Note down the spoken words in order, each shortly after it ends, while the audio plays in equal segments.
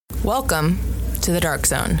Welcome to the Dark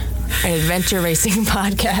Zone, an adventure racing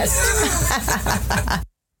podcast.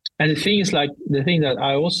 And the thing that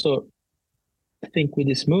I also think with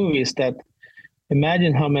this movie is that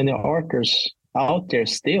imagine how many authors out there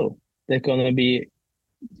still he's gonna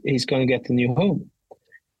get a new home.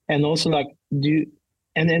 And also and the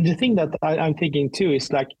thing that I'm thinking too is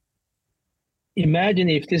imagine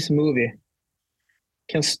if this movie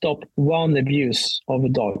can stop one abuse of a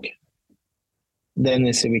dog, then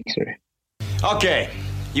it's a victory. Okay,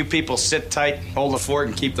 you people sit tight, hold the fort,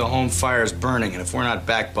 and keep the home fires burning. And if we're not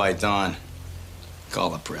back by dawn, call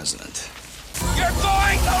the president. You're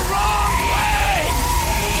going the wrong way!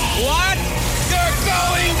 What? You're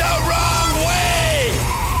going the wrong way!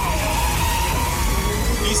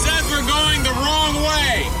 He says we're going the wrong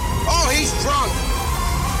way. Oh, he's drunk.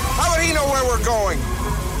 How would he know where we're going?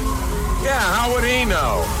 Yeah, how would he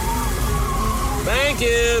know? Thank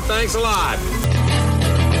you. Thanks a lot.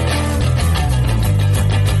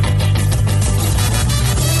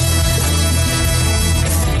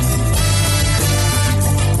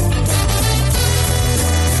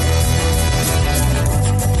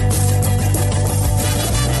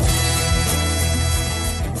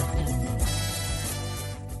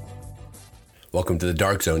 Welcome to the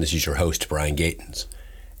Dark Zone. This is your host, Brian Gatens.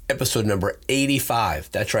 Episode number 85.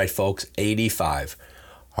 That's right, folks, 85.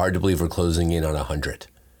 Hard to believe we're closing in on 100.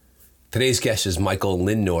 Today's guest is Mikael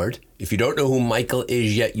Lindnord. If you don't know who Mikael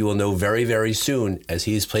is yet, you will know very, very soon, as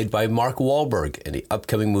he is played by Mark Wahlberg in the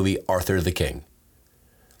upcoming movie Arthur the King.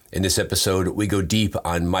 In this episode, we go deep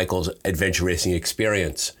on Mikael's adventure racing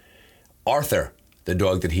experience. Arthur, the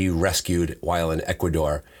dog that he rescued while in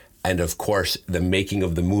Ecuador, and of course, the making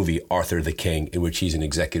of the movie Arthur the King, in which he's an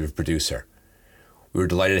executive producer. We were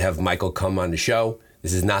delighted to have Mikael come on the show.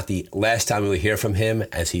 This is not the last time we will hear from him,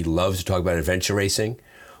 as he loves to talk about adventure racing.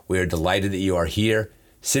 We are delighted that you are here.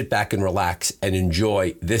 Sit back and relax and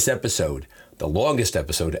enjoy this episode, the longest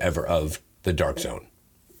episode ever of The Dark Zone.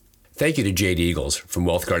 Thank you to Jade Eagles from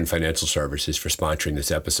Wealth Garden Financial Services for sponsoring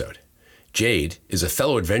this episode. Jade is a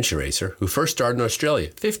fellow adventure racer who first started in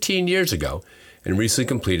Australia 15 years ago and recently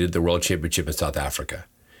completed the World Championship in South Africa.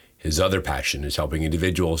 His other passion is helping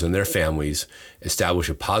individuals and their families establish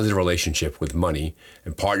a positive relationship with money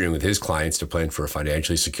and partnering with his clients to plan for a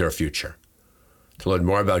financially secure future. To learn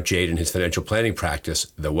more about Jade and his financial planning practice,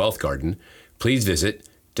 The Wealth Garden, please visit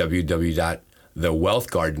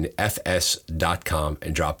www.thewealthgardenfs.com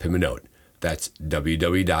and drop him a note. That's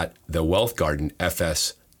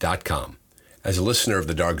www.thewealthgardenfs.com. As a listener of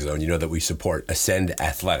The Dark Zone, you know that we support Ascend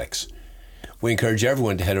Athletics. We encourage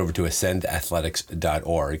everyone to head over to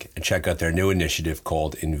ascendathletics.org and check out their new initiative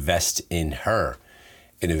called Invest in Her,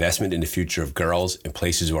 an investment in the future of girls in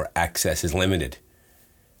places where access is limited.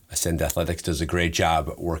 Ascend Athletics does a great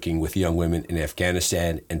job working with young women in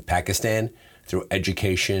Afghanistan and Pakistan through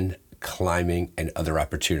education, climbing, and other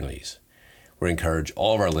opportunities. We encourage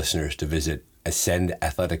all of our listeners to visit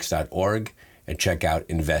ascendathletics.org and check out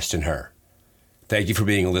Invest in Her. Thank you for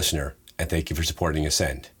being a listener, and thank you for supporting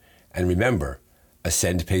Ascend. And remember,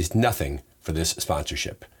 Ascend pays nothing for this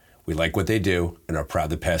sponsorship. We like what they do and are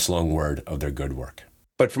proud to pass along word of their good work.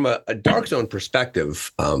 But from a Dark Zone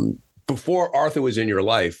perspective, before Arthur was in your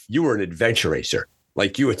life, you were an adventure racer.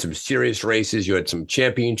 Like, you had some serious races, you had some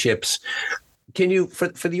championships. Can you,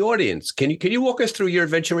 for the audience, can you walk us through your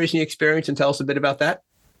adventure racing experience and tell us a bit about that?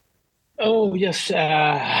 Oh, yes.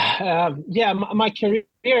 My career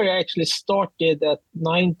actually started at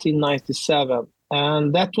 1997.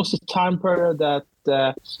 And that was the time period that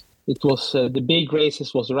it was the big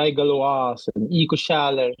races was Regaloise and Eco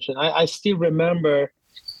Challenge. And I still remember,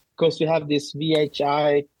 because we have this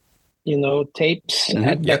VHI, tapes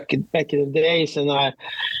back in the days. And I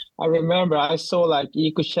remember I saw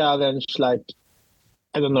Eco Challenge, I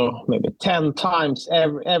don't know, maybe 10 times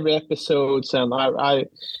every episodes. And I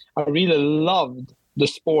really loved the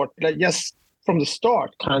sport, just from the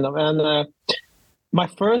start, kind of. And my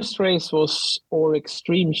first race was Åre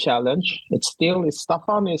Extreme Challenge. It's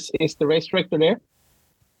Staffan is the race director there.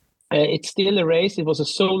 It's still a race. It was a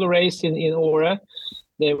solo race in Åre,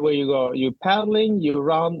 where you go, you paddling, you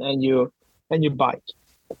run, and you bike.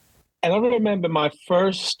 And I remember my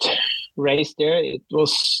first race there. It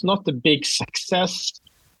was not a big success.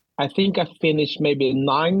 I think I finished maybe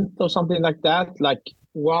 9th or something like that,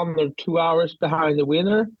 1 or 2 hours behind the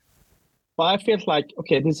winner. But I felt like,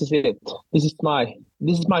 okay, this is it. This is my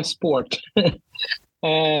sport.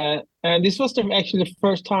 And this was actually the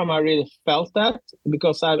first time I really felt that,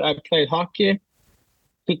 because I played hockey,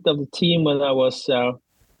 picked up the team when I was, I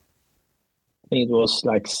think it was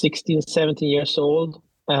 16, 17 years old.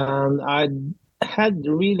 And had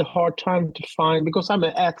a really hard time to find, because I'm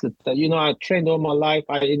an athlete. I trained all my life.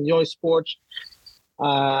 I enjoy sports.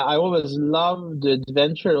 I always loved the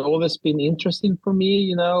adventure. Always been interesting for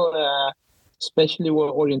me. Especially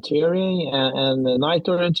with orienteering and night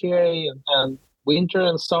orienteering and winter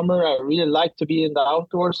and summer. I really like to be in the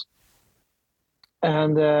outdoors.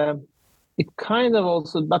 And it kind of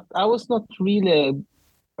also, but I was not really an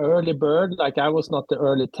early bird. Like, I was not the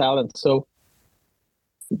early talent. So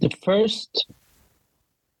the first,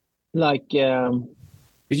 like, you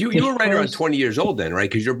were right around 20 years old then, right?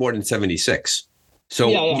 Because you're born in 76. So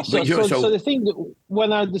yeah. So the thing that,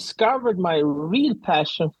 when I discovered my real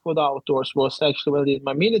passion for the outdoors was actually when I did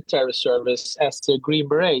my military service as a Green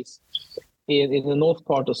Berets in the north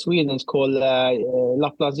part of Sweden. It's called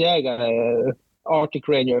Lapplandsjägare, Arctic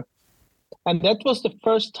Ranger. And that was the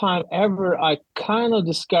first time ever I kind of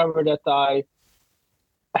discovered that I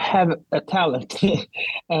have a talent.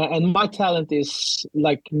 And my talent is,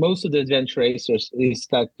 like most of the adventure racers, is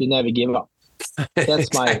that you never give up. That's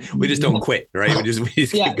we just don't quit, right? We just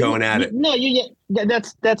keep going at it. No,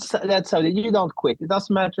 that's how you don't quit. It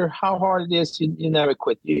doesn't matter how hard it is. You never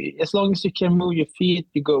quit. As long as you can move your feet,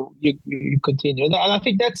 you go. You continue. And I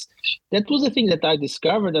think that was the thing that I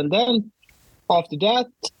discovered. And then after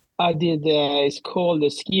that, I did. It's called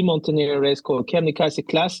the ski mountaineering race called Kebnekaise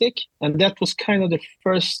Classic, and that was kind of the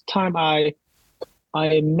first time I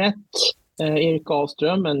met Erik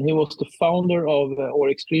Ahlström, and he was the founder of our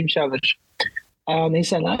Extreme Challenge. And he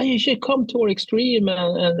said, you should come to our Extreme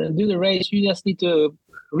and do the race. You just need to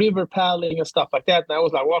river paddling and stuff like that. And I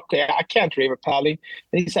was like, well, okay, I can't river paddling.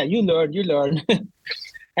 And he said, you learn.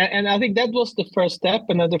 and I think that was the first step.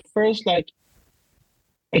 And the first, like,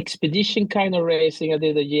 expedition kind of racing I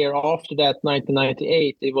did a year after that,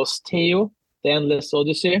 1998. It was Theo, the Endless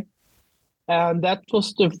Odyssey. And that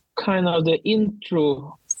was the kind of the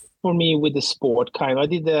intro for me with the sport. Kind of, I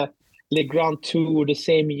did the Le Grand Tour the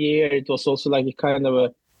same year. It was also like a kind of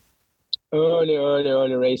a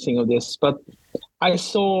early racing of this. But I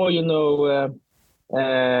saw, Newman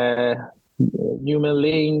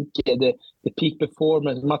Link, the Peak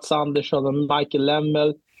Performance, Mats Andersson and Michael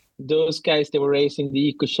Lemmel. Those guys, they were racing the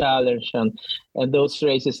Eco Challenge and those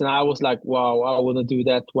races. And I was like, wow, I want to do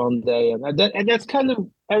that one day. And that's kind of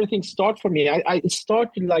everything started for me. It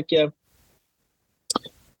started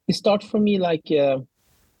for me like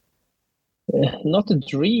not a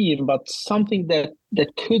dream, but something that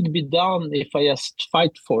could be done if I just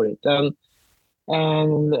fight for it. But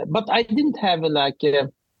I didn't have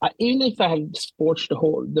even if I had sports the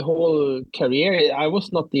whole career, I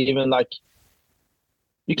was not even like,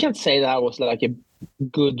 you can't say that I was like a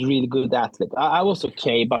really good athlete. I was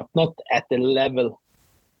okay, but not at the level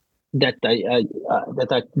that I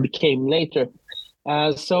became later.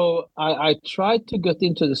 So I tried to get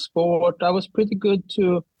into the sport. I was pretty good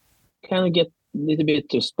to kind of get a little bit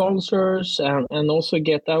to sponsors and also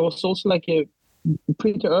I was also like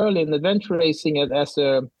pretty early in adventure racing as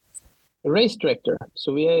a race director.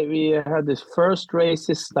 So we had this first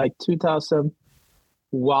races like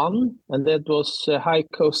 2001, and that was High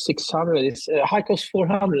Coast 600. High Coast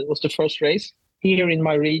 400 was the first race here in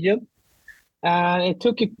my region. And it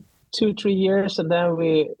took 2-3 years, and then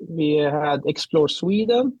we had Explore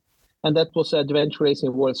Sweden, and that was an adventure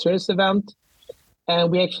racing World Series event.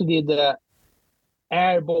 And we actually did the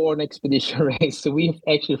airborne expedition race. So we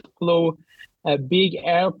actually flew a big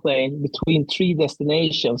airplane between 3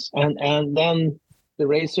 destinations, and then the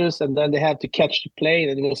racers, and then they had to catch the plane.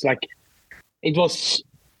 And it was so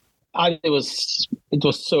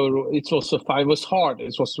fun. It was hard.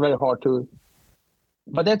 It was very hard to,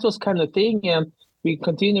 but that was kind of thing. And we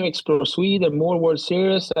continued to explore Sweden, more World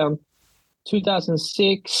Series. And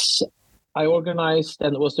 2006, I organized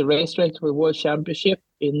and was the race director for the World Championship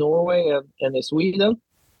in Norway and in Sweden.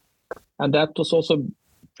 And that was also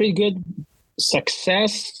pretty good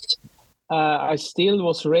success. I still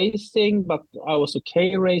was racing, but I was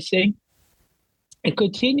okay racing. And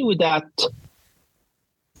continued with that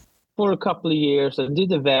for a couple of years. I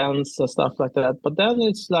did events and stuff like that. But then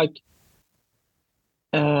it's like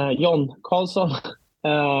Jon Karlsson,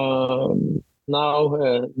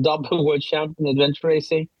 now double world champion adventure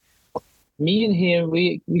racing. Me and him,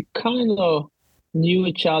 we kind of knew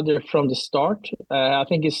each other from the start. I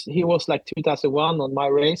think he was like 2001 on my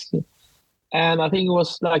race. And I think it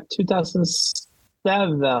was like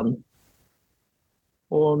 2007.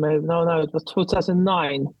 Or maybe, no, it was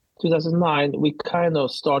 2009. 2009, we kind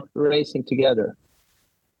of started racing together.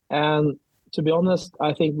 And to be honest,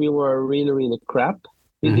 I think we were really, really crap.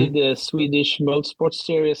 We did the Swedish Motorsport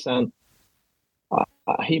Series, and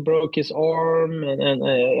he broke his arm, and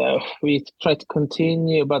we tried to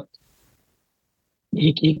continue, but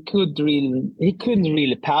he couldn't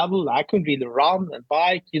really paddle. I couldn't really run and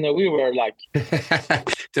bike. We were like,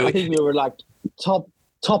 So I think we were like top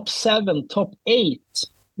 7, top 8,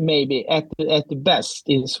 maybe at the best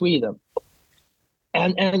in Sweden.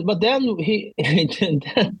 But then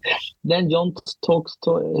then John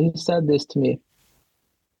he said this to me,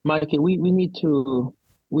 Mikael, we need to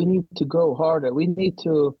go harder. We need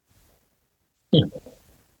to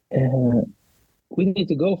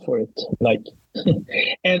go for it. Like,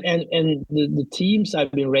 and the teams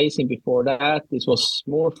I've been racing before that, this was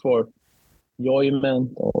more for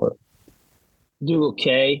enjoyment or do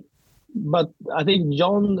okay. But I think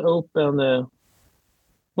John opened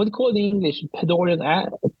what do you call it in English? The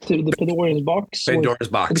Pandora's box? Pandora's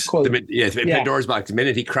box. Pandora's box. The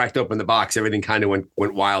minute he cracked open the box, everything kind of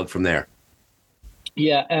went wild from there.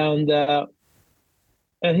 Yeah,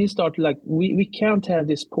 and he started like, we can't have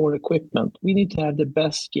this poor equipment. We need to have the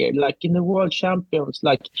best gear, like in the world champions,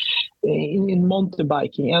 like in mountain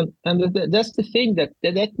biking. And that's the thing that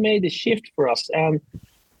made a shift for us. And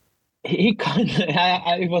he kind of,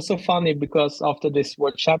 it was so funny because after this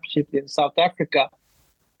world championship in South Africa,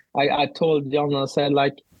 I told John, I said,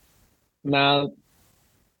 like, man,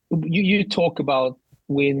 you talk about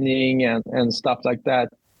winning and stuff like that,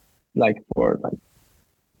 like for like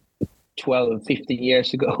 12, 15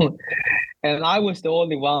 years ago. And I was the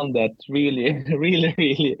only one that really, really,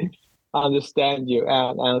 really understand you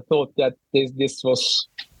and thought that this was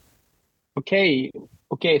okay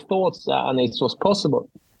thoughts and it was possible.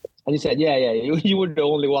 And he said, yeah, you were the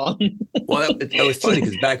only one. Well, that was funny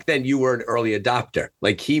because back then you were an early adopter.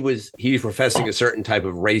 Like he was professing a certain type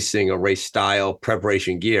of racing or race style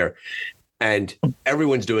preparation gear, and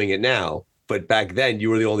everyone's doing it now. But back then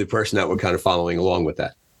you were the only person that were kind of following along with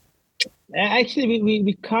that. Actually,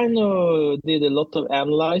 we kind of did a lot of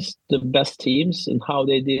analyze the best teams and how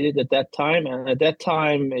they did it at that time. And at that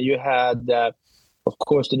time you had, of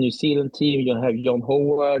course, the New Zealand team. You have John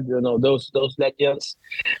Howard, those legends.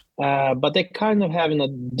 But they're kind of having a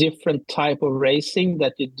different type of racing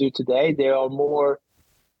that you do today. They are more,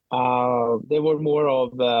 they were more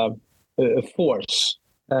of a force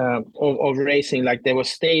of racing. Like they were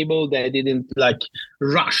stable. They didn't like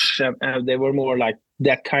rush. They were more like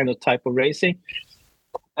that kind of type of racing.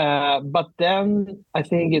 But then I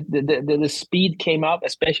think the speed came up,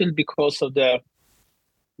 especially because of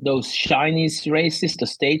those Chinese races, the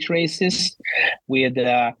stage races, with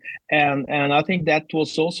and I think that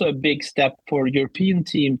was also a big step for European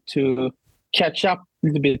team to catch up a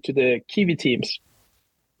little bit to the Kiwi teams.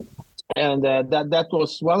 And that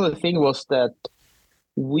was one of the things was that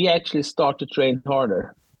we actually started to train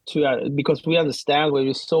harder because we understand when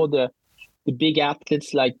we saw the big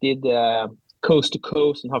athletes like did coast to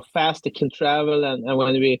coast and how fast they can travel, and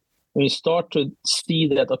when we start to see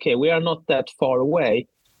that we are not that far away,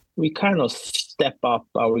 we kind of step up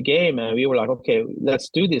our game and we were like, okay, let's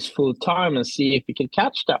do this full time and see if we can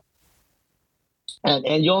catch them. And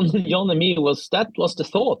John and me that was the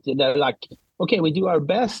thought. They're like, okay, we do our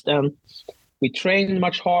best and we train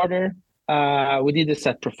much harder. We did this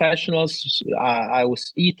at professionals. I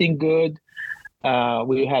was eating good.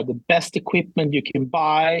 We had the best equipment you can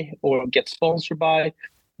buy or get sponsored by.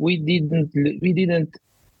 We didn't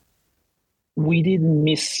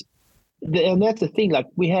miss. And that's the thing, like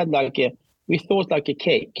we had we thought like a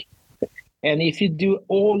cake. And if you do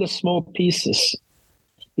all the small pieces,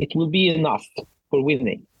 it will be enough for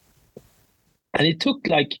winning. And it took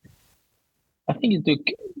I think it took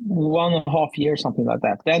 1.5 years, something like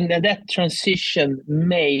that. Then that transition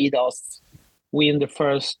made us win the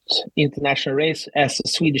first international race as a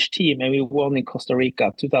Swedish team, and we won in Costa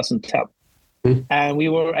Rica 2010. Mm. And we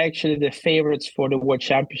were actually the favorites for the World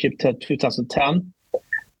Championship 2010.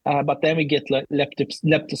 But then we get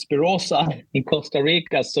leptospirosa in Costa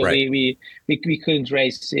Rica, so right. we couldn't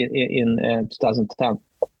race in 2010.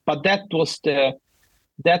 But that was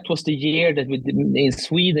the year that we in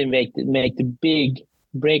Sweden make the big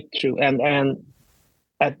breakthrough, and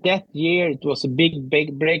at that year it was a big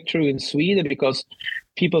breakthrough in Sweden because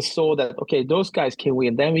people saw that those guys can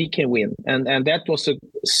win, then we can win, and that was a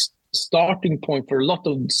starting point for a lot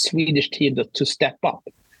of Swedish teams to step up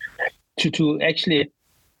to actually.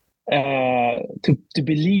 To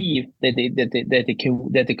believe that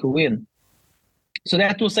they can win. So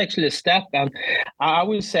that was actually a step, and I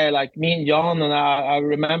would say like me and John and I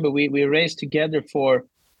remember we raced together for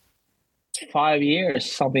 5 years,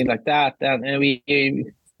 something like that, and we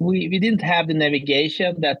didn't have the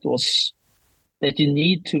navigation that you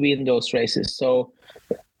need to win those races. So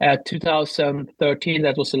 2013,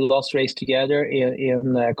 that was the last race together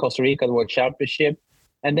in Costa Rica, the World Championship.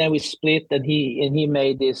 and then we split, and he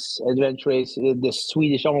made this adventure race, the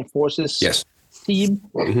Swedish Armed Forces team,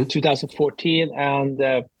 2014, and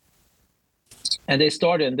they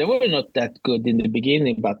started. They were not that good in the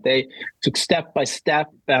beginning, but they took step by step,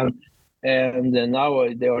 and now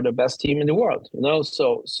they are the best team in the world.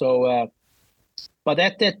 But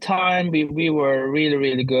at that time we were really,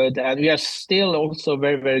 really good, and we are still also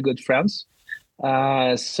very, very good friends.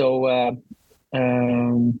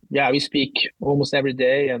 We speak almost every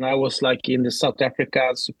day, and I was like in the South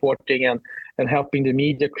Africa supporting and helping the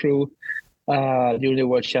media crew during the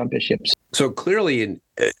World Championships. So clearly, in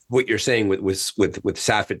what you're saying with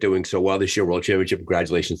Safet doing so well this year, World Championship,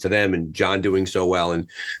 congratulations to them, and John doing so well, and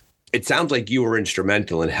it sounds like you were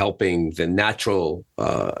instrumental in helping the natural,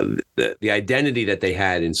 the identity that they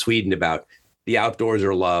had in Sweden about the outdoors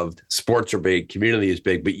are loved, sports are big, community is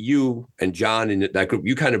big, but you and John and that group,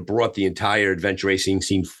 you kind of brought the entire adventure racing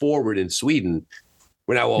scene forward in Sweden,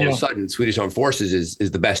 where now all of a sudden Swedish Armed Forces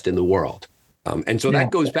is the best in the world. And so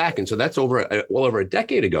that goes back. And so that's well over a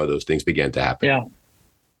decade ago, those things began to happen. Yeah.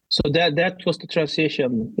 So that was the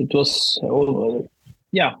transition. It was, so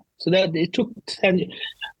that it took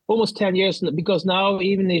almost 10 years, because now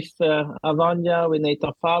even if Avanya with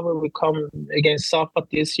Nathan Favre will come against Safat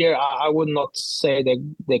this year, I would not say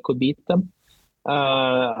that they could beat them.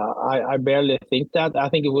 I barely think that. I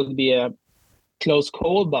think it would be a close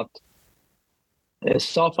call, but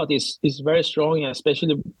Safat is very strong,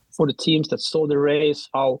 especially for the teams that saw the race,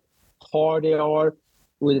 how hard they are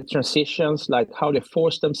with the transitions, like how they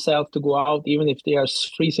force themselves to go out, even if they are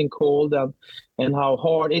freezing cold, and how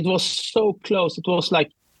hard. It was so close. It was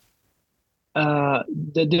like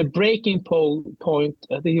the breaking point,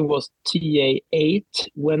 I think it was TA8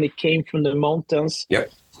 when it came from the mountains.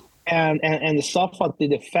 Yep. And the Safat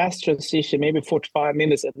did a fast transition, maybe 45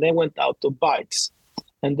 minutes, and they went out to bikes.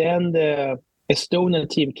 And then the Estonian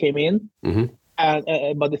team came in. Mm-hmm.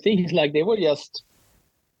 But the thing is, like, they were just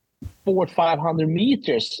 400 or 500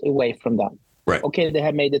 meters away from them. Right. Okay, they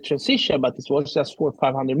had made the transition, but it was just 400 or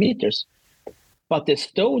 500 meters. But the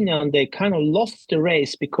Estonian, they kind of lost the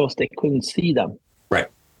race because they couldn't see them. Right.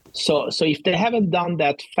 So if they haven't done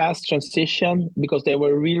that fast transition, because they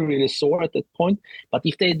were really, really sore at that point, but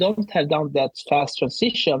if they don't have done that fast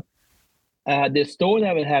transition, the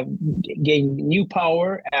Estonia will have gained new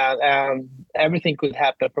power, and everything could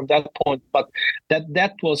happen from that point. But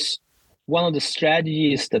that was one of the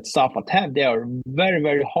strategies that Safat have. They are very,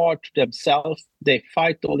 very hard to themselves. They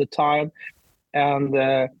fight all the time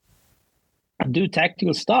and do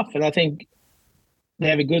tactical stuff. And I think they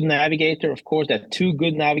have a good navigator. Of course, they have two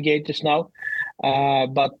good navigators now.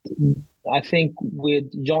 But I think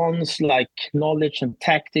with John's knowledge and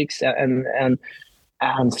tactics and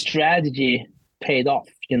strategy paid off,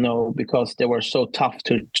 because they were so tough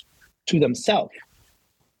to themselves.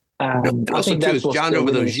 Also, too, is John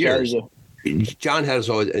over those years. John has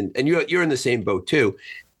always, and you're in the same boat too.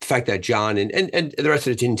 The fact that John and the rest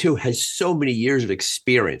of the team too has so many years of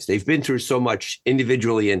experience. They've been through so much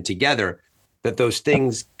individually and together that those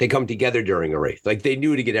things, they come together during a race. Like, they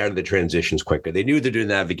knew to get out of the transitions quicker. They knew to do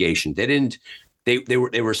navigation. They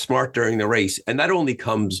were smart during the race, and that only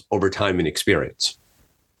comes over time and experience.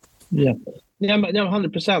 Yeah,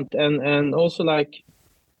 100%. And also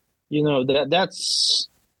that's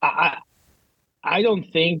I don't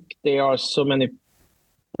think there are so many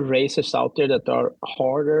racers out there that are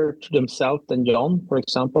harder to themselves than John, for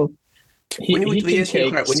example. When you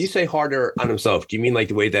say harder on himself, do you mean like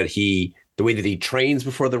the way that he trains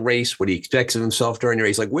before the race, what he expects of himself during the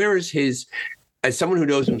race? Like, where is his, as someone who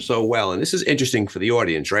knows him so well, and this is interesting for the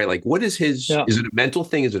audience, right? Like, what is his, is it a mental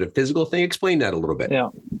thing? Is it a physical thing? Explain that a little bit.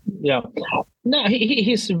 Yeah. No,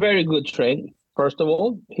 he's very good trained. First of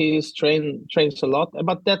all, he's trains a lot,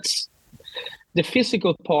 but that's the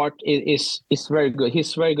physical part is very good.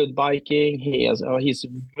 He's very good biking. He's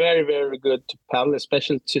very, very good to paddle,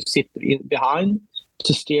 especially to sit behind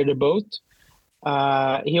to steer the boat.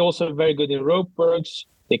 He also very good in rope works,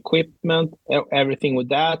 the equipment, everything with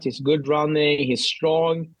that. He's good running. He's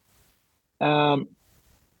strong.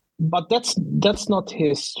 But that's not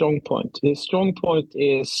his strong point. His strong point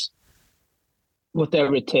is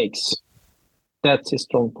whatever it takes. That's his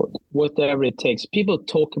strong point. Whatever it takes. People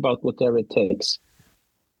talk about whatever it takes,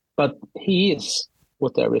 but he is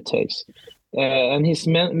whatever it takes. And his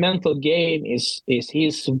mental game is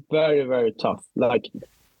he's very, very tough. Like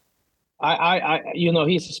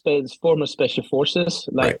he's a former special forces,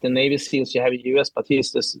 like right. The Navy SEALs you have in the US, but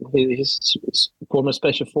he's former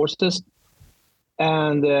special forces,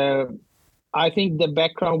 and I think the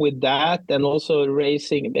background with that, and also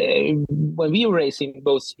racing, when we were racing,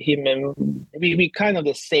 both him and we kind of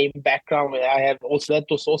the same background. I have also, that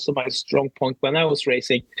was also my strong point when I was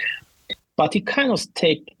racing. But he kind of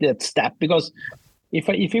take that step, because if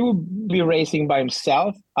he would be racing by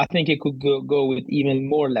himself, I think he could go with even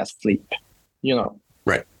more less sleep, you know.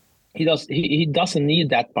 Right. He doesn't need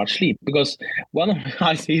that much sleep, because one of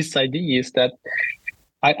his ideas is that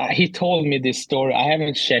he told me this story. I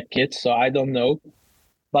haven't checked it, so I don't know.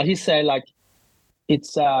 But he said, like, it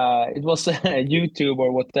was a YouTube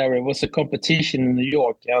or whatever. It was a competition in New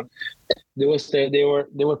York, and they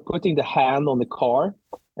were putting the hand on the car,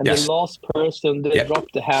 and Yes. the last person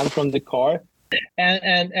dropped the hand from the car.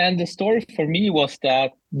 And the story for me was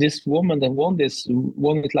that this woman that won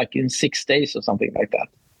it like in 6 days or something like that.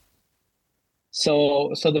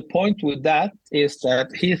 So the point with that is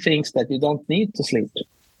that he thinks that you don't need to sleep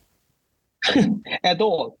at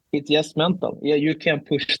all. It's just mental. Yeah, you can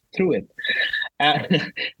push through it.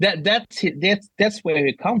 And that's where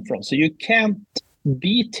he come from. So you can't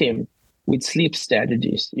beat him with sleep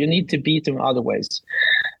strategies. You need to beat him other ways.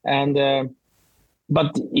 And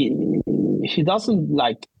but he doesn't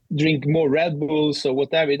like drink more Red Bulls or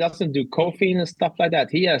whatever. He doesn't do caffeine and stuff like that.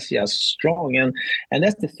 He has strong, and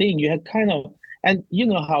that's the thing. You had kind of, and you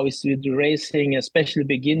know how it's with racing, especially the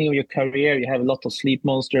beginning of your career. You have a lot of sleep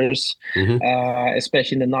monsters,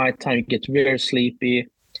 especially in the nighttime. You get very sleepy.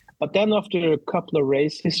 But then after a couple of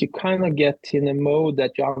races, you kind of get in a mode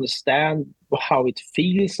that you understand how it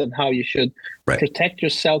feels and how you should protect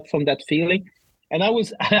yourself from that feeling. And I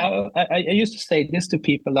used to say this to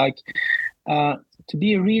people, like, to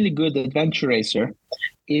be a really good adventure racer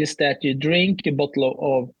is that you drink a bottle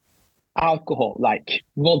of alcohol, like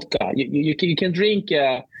vodka. You can drink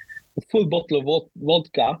a full bottle of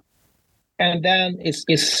vodka, and then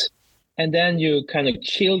and then you kind of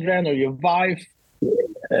children or your wife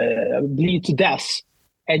bleed to death,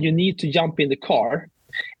 and you need to jump in the car,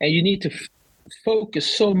 and you need to focus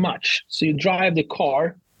so much, so you drive the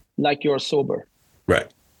car like you're sober. Right.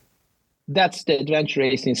 That's the adventure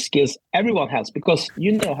racing skills everyone has, because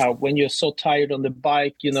you know how when you're so tired on the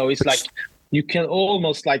bike, you know, it's like you can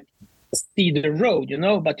almost like see the road, you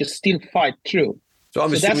know, but you still fight through. So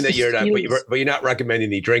I'm assuming that you're not, but you're not recommending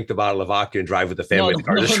he drink the bottle of vodka and drive with the family in the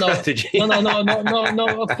car. No,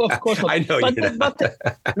 of course not. I know you're not. But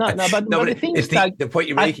the thing is, the point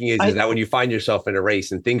you're making is that when you find yourself in a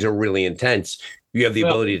race and things are really intense, you have the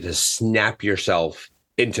ability to snap yourself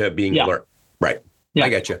into being alert. Right. Yeah. I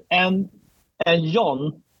get you. And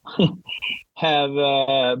John have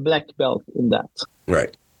a black belt in that.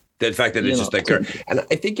 Right. The fact that it's just like, and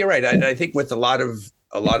I think you're right. And I think with a lot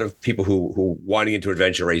of people who wanting into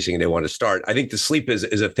adventure racing and they want to start, I think the sleep is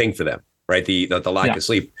a thing for them, right? The lack of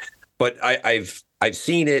sleep. But I've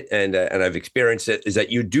seen it and I've experienced it, is that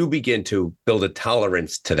you do begin to build a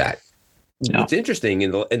tolerance to that. Yeah. It's interesting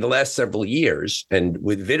in the last several years, and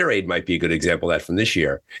with Vitorade might be a good example of that from this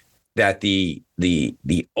year, that the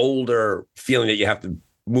older feeling that you have to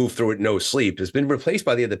move through it, no sleep, has been replaced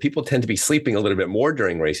by the other. People tend to be sleeping a little bit more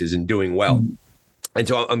during races and doing well. Mm-hmm. And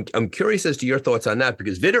so I'm curious as to your thoughts on that,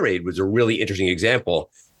 because Vitorade was a really interesting example.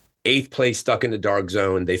 8th place, stuck in the dark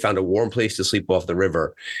zone. They found a warm place to sleep off the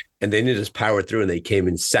river, and they just powered through, and they came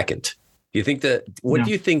in 2nd. Do you think what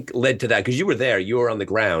do you think led to that? Because you were there, you were on the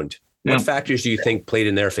ground. What factors do you think played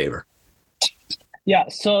in their favor? Yeah,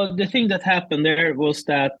 so the thing that happened there was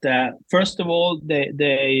that, first of all,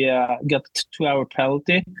 they got a 2-hour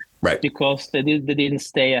penalty, right? Because they didn't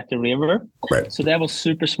stay at the river. Right. So that was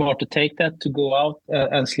super smart to take that, to go out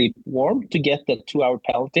and sleep warm to get that 2-hour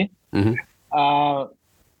penalty. Mm-hmm.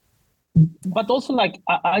 But also, like,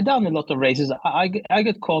 I done a lot of races. I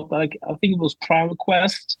get caught, like, I think it was Prime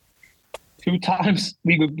Quest. 2 times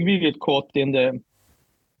we get caught in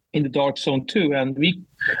the dark zone too, and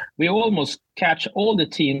we almost catch all the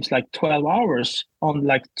teams like 12 hours on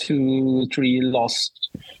like 2-3 lost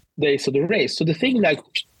days of the race. So the thing, like,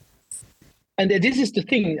 and this is the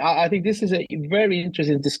thing, I think this is a very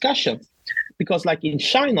interesting discussion, because like in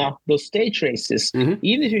China, those stage races, even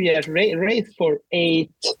if you have race for 8-9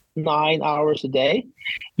 hours a day,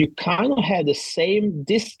 you kind of have the same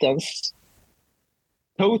distance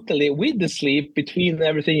totally with the sleep between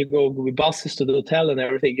everything. You go with buses to the hotel and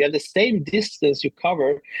everything. You have the same distance you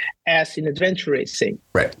cover as in adventure racing.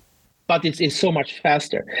 Right. But it's so much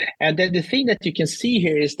faster. And then the thing that you can see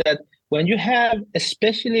here is that when you have,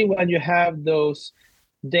 especially when you have those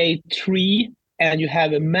day 3 and you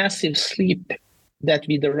have a massive sleep that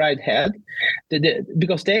with the right head,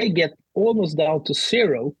 because they get almost down to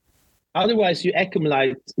 0 Otherwise, you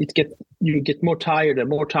accumulate. You get more tired and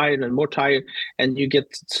more tired and more tired, and you get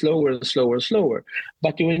slower and slower and slower.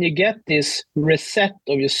 But when you get this reset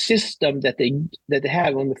of your system that they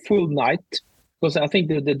have on the full night, because I think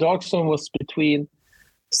the dark zone was between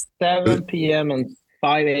 7 p.m. and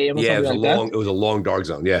 5 a.m. or something like that. It was a long dark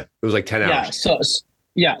zone. Yeah, it was like 10 hours.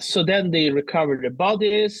 So then they recover their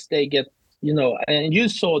bodies. They get, and you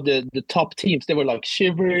saw the top teams. They were like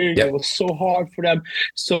shivering. Yep. It was so hard for them.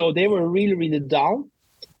 So they were really, really down.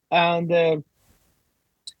 And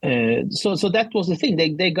so that was the thing.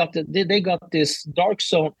 They got this dark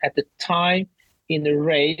zone at the time in the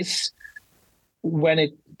race when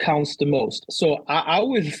it counts the most. So I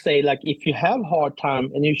would say, like, if you have hard time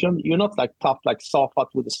and you're not like tough like Safat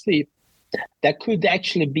with the sleep, that could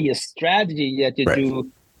actually be a strategy that you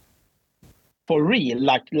do for real.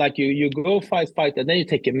 Like you go fight, and then you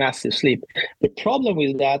take a massive sleep. The problem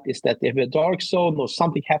with that is that if a dark zone or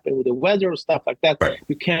something happened with the weather or stuff like that,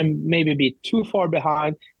 you can maybe be too far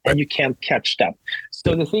behind and you can't catch them.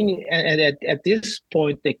 So the thing, and at this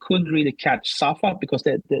point, they couldn't really catch Safat because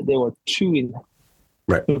they were too in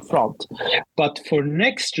front. But for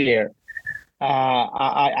next year,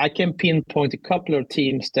 I can pinpoint a couple of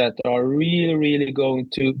teams that are really, really going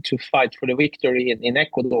to fight for the victory in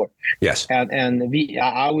Ecuador. Yes, and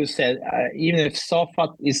I would say even if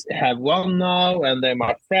Safat have won now and they're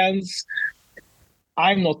my friends,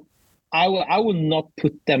 I would not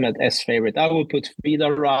put them as favorite. I would put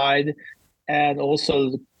Vida Ride and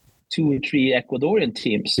also 2 or 3 Ecuadorian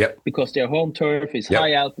teams, because their home turf is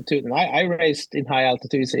high altitude, and I raced in high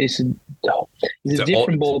altitude. It's a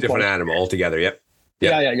different ballpark. Different animal altogether. Yeah.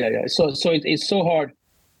 So it's so hard,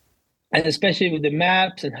 and especially with the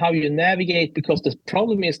maps and how you navigate, because the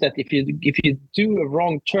problem is that if you do a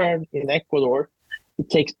wrong turn in Ecuador, it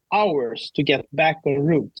takes hours to get back en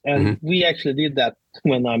route, and we actually did that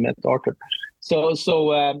when I met Arthur.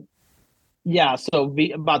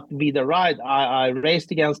 But Vida Ride, I raced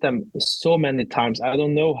against them so many times. I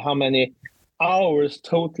don't know how many hours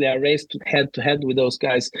totally I raced head to head with those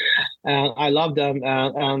guys. And I love them,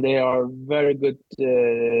 and they are very good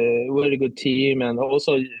team. And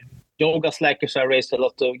also Yoga Slackers I raced a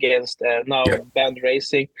lot against, now Band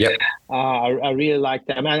Racing. I really like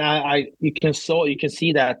them. And you can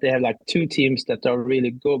see that they have like 2 teams that are really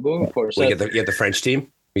going for it. So you get the French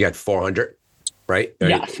team. You got 400. Right?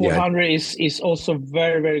 Yeah, 400 is also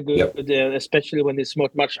very, very good, especially when it's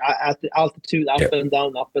much at the altitude, up and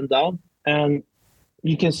down. And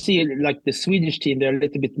you can see, like, the Swedish team, they're a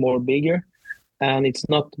little bit more bigger, and it's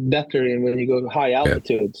not better when you go high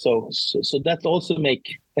altitude. So that also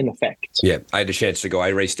make an effect. Yeah, I had a chance to go. I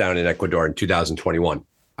raced down in Ecuador in 2021.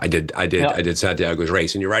 I did Santiago's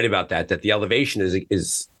race, and you're right about that the elevation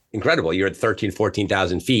is incredible. You're at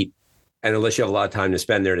 14,000 feet. And unless you have a lot of time to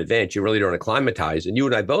spend there in advance, you really don't acclimatize. And you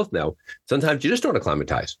and I both know sometimes you just don't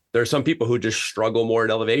acclimatize. There are some people who just struggle more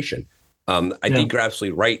at elevation. I think you're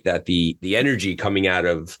absolutely right that the energy coming out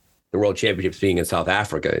of the World Championships being in South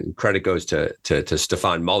Africa, and credit goes to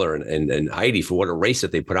Stefan Muller and Heidi for what a race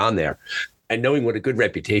that they put on there. And knowing what a good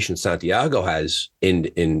reputation Santiago has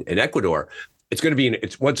in Ecuador, it's going to be,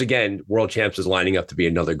 once again, World Champs is lining up to be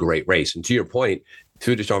another great race. And to your point,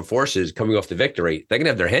 Swedish Armed Forces coming off the victory, they're going to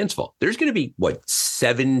have their hands full. There's going to be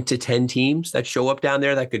 7 to 10 teams that show up down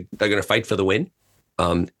there they're going to fight for the win,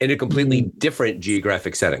 in a completely different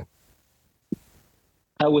geographic setting.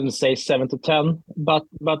 I wouldn't say 7 to 10, but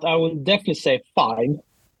I would definitely say 5.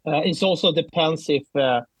 It also depends if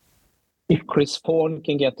Chris Fourn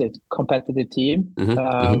can get a competitive team.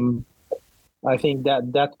 I think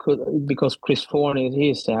that could, because Chris Fourn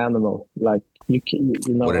is an animal. Like,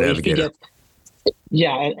 what a navigator.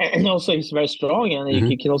 And also he's very strong, and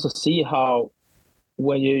you can also see how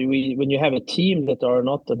when you have a team that are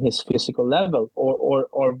not on his physical level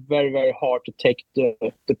or very, very hard to take the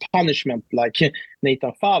punishment, like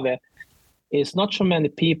Nathan Fave, it's not so many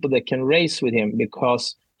people that can race with him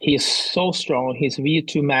because he's so strong. His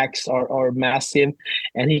V2 max are massive,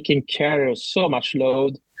 and he can carry so much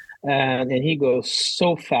load, and he goes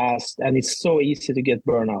so fast, and it's so easy to get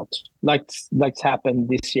burnout, like's happened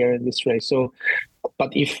this year in this race. So,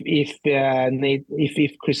 but if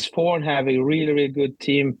Chris Fourn have a really, really good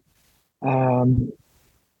team,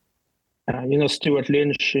 Stuart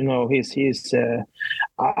Lynch, he's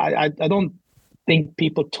I don't think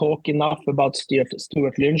people talk enough about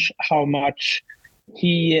Stuart Lynch, how much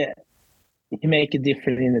he make a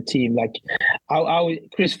difference in the team. Like,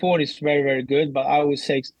 Chris Fourn is very, very good, but I would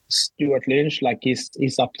say Stuart Lynch, like,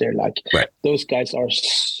 he's up there. Like, those guys are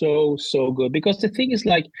so good, because the thing is,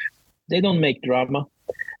 like, they don't make drama.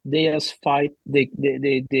 They just fight. They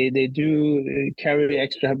do carry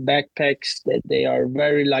extra backpacks. They are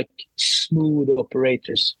very like smooth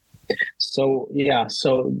operators. So yeah,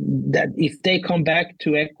 so that if they come back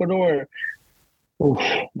to Ecuador,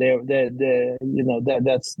 they're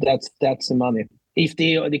that's the money. If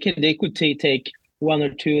they could take one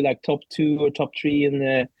or two, like top 2 or top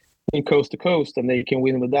 3 in coast to coast, and they can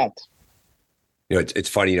win with that. It's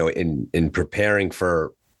funny, in preparing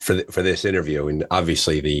for this interview, and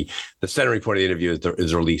obviously the centering point of the interview is the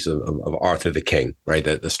release of Arthur the King, right?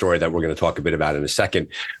 The story that we're going to talk a bit about in a second.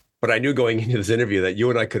 But I knew going into this interview that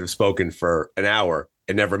you and I could have spoken for an hour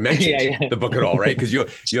and never mentioned the book at all, right? Because you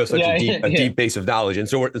have such a deep base of knowledge. And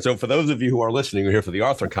so for those of you who are listening, who are here for the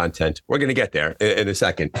Arthur content, we're going to get there in a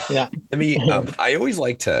second. Yeah. I mean, I always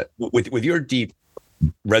like to, with your deep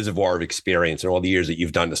reservoir of experience and all the years that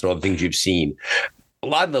you've done this and all the things you've seen, a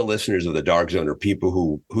lot of the listeners of the Dark Zone are people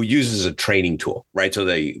who use it as a training tool, right? So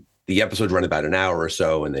the episodes run about an hour or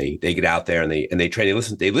so, and they get out there and they train.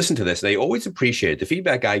 They listen to this, and they always appreciate it. The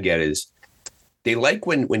feedback I get is they like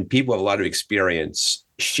when people have a lot of experience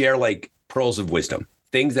share like pearls of wisdom,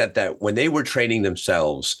 things that when they were training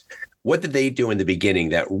themselves, what did they do in the beginning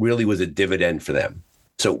that really was a dividend for them?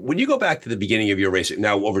 So when you go back to the beginning of your racing,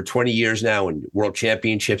 now over 20 years now and world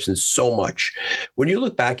championships and so much, when you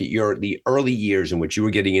look back at the early years in which you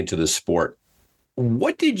were getting into the sport,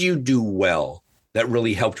 what did you do well that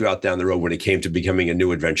really helped you out down the road when it came to becoming a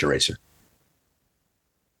new adventure racer?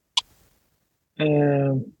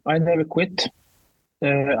 I never quit.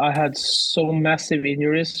 I had so massive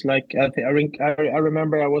injuries. Like I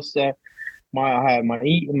remember I was my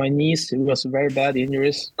knees. It was very bad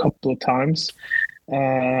injuries a couple of times.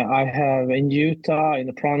 I have in Utah in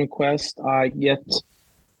the Prime Quest. I get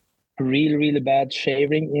really bad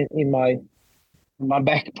shaving in my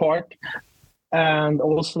back part. And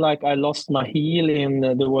also, like, I lost my heel in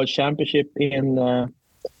the World Championship in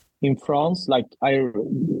France. Like,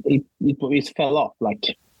 it fell off.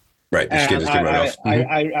 Like, right, the skin just came right off.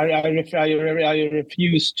 I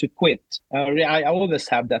refuse to quit. I always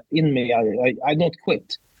have that in me. I don't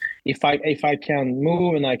quit. If I can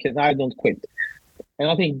move and I don't quit. And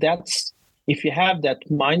I think that's, if you have that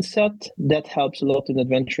mindset, that helps a lot in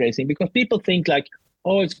adventure racing, because people think like,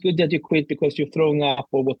 oh, it's good that you quit because you're throwing up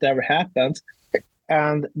or whatever happens.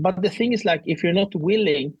 But the thing is, like, if you're not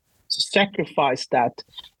willing to sacrifice that,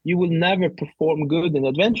 you will never perform good in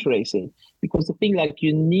adventure racing. Because the thing, like,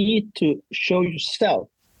 you need to show yourself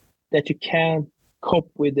that you can cope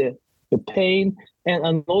with the pain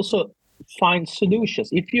and also find solutions.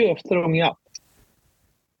 If you are throwing up,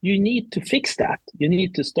 you need to fix that. You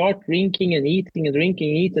need to start drinking and eating and drinking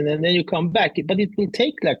and eating, and then you come back. But it will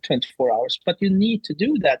take like 24 hours, but you need to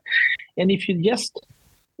do that. And if you just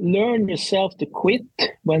learn yourself to quit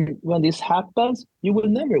when this happens, you will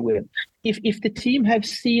never win. If the team have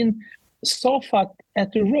seen Sofat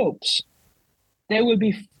at the ropes, they will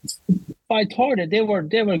be fight harder. They were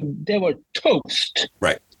toast.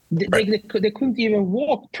 Right. They couldn't even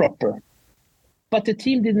walk proper. But the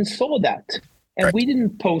team didn't saw that. And we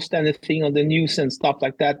didn't post anything on the news and stuff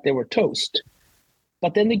like that. They were toast.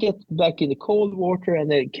 But then they get back in the cold water and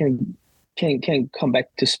they can come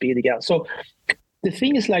back to speed again. So the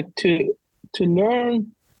thing is, like, to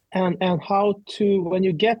learn and how to, when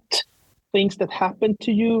you get things that happen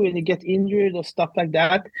to you and you get injured or stuff like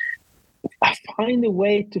that, find a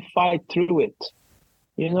way to fight through it.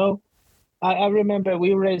 You know, I remember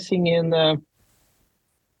we were racing in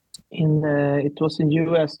it was in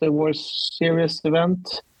US. There was serious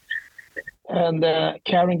event, and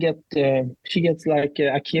Karen gets like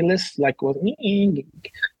Achilles, like was,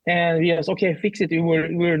 and yes, okay, fix it. We were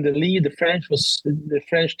in the lead. The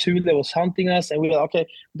French tool that was hunting us, and we were okay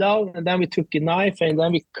down. And then we took a knife and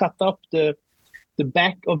then we cut up the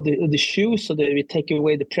back of the shoe so that we take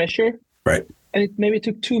away the pressure. Right. And it maybe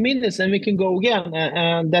took 2 minutes, and we can go again,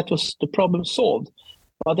 and that was the problem solved.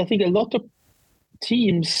 But I think a lot of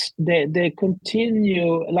teams, they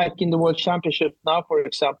continue, like in the World Championship now, for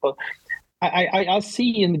example. I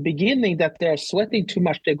see in the beginning that they're sweating too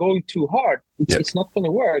much, they're going too hard. It's not going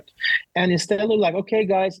to work. And instead of like, okay,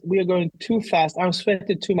 guys, we are going too fast, I'm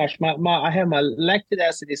sweating too much, I have my lactic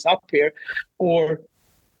acid is up here, or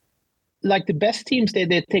like the best teams, they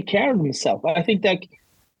take care of themselves. I think that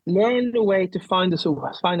learn the way to find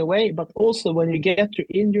a way, but also when you get your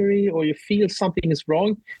injury or you feel something is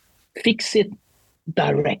wrong, fix it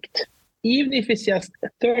direct. Even if it's just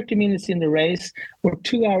 30 minutes in the race or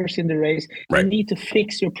 2 hours in the race, you need to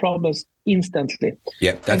fix your problems instantly.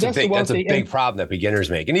 Yeah, that's a big problem that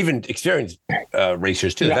beginners make, and even experienced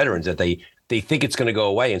racers too, the veterans, that they they think it's going to go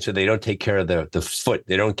away. And so they don't take care of the foot.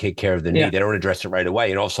 They don't take care of the knee. They don't address it right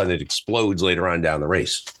away. And all of a sudden it explodes later on down the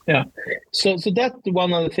race. Yeah. So that's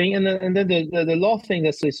one other thing. And then the last thing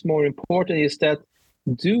that is more important is that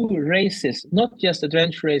do races, not just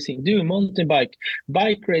adventure racing, do mountain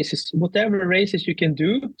bike races, whatever races you can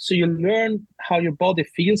do. So you learn how your body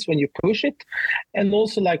feels when you push it. And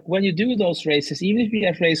also like when you do those races, even if you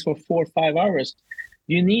have raced for 4 or 5 hours,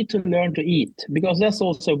 you need to learn to eat, because that's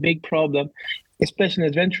also a big problem, especially in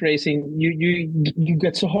adventure racing. You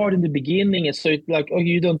get so hard in the beginning, and so it's like, oh,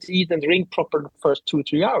 you don't eat and drink proper the first 2 or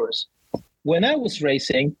 3 hours. When I was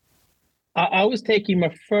racing, I was taking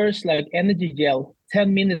my first like energy gel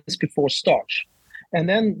 10 minutes before start, and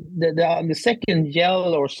then the second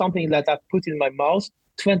gel or something that I put in my mouth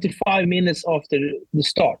 25 minutes after the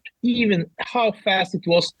start. Even how fast it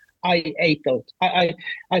was, I ate out.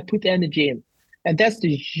 I put energy in. And that's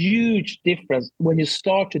the huge difference when you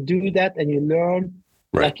start to do that and you learn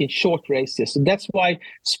like in short races. So that's why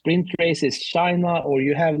sprint races, China, or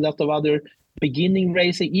you have a lot of other beginning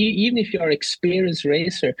racing. Even if you are an experienced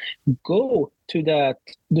racer, go to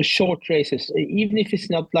the short races. Even if it's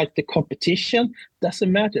not like the competition,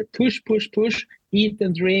 doesn't matter. Push, eat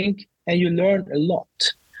and drink, and you learn a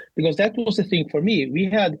lot. Because that was the thing for me. We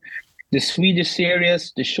had the Swedish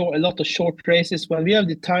series, a lot of short races. When we have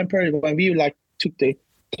the time period, when we like took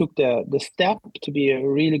the step to be a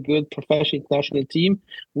really good professional international team,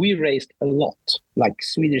 we raced a lot, like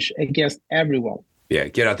Swedish against everyone. Yeah,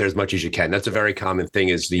 get out there as much as you can. That's a very common thing.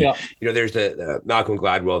 Is there's the Malcolm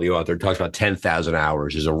Gladwell, the author, talks about 10,000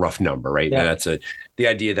 hours is a rough number, right? Yeah. And that's the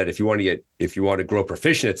idea that if you want to grow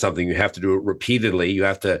proficient at something, you have to do it repeatedly. You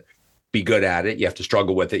have to be good at it. You have to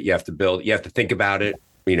struggle with it. You have to build. You have to think about it.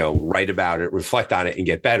 Write about it, reflect on it, and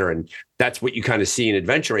get better. And that's what you kind of see in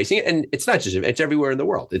adventure racing. And it's not just, it's everywhere in the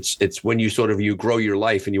world. It's when you grow your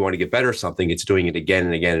life and you want to get better at something, it's doing it again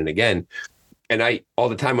and again and again. And all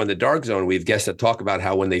the time on the Dark Zone, we have guests that talk about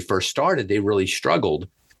how when they first started, they really struggled,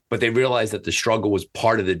 but they realized that the struggle was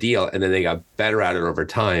part of the deal. And then they got better at it over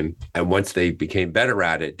time. And once they became better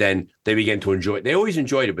at it, then they began to enjoy it. They always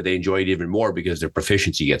enjoyed it, but they enjoyed it even more because their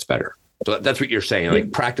proficiency gets better. So that's what you're saying,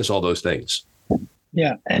 like practice all those things.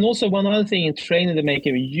 Yeah. And also one other thing in training that make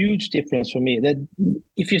a huge difference for me, that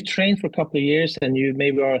if you train for a couple of years and you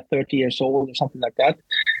maybe are 30 years old or something like that,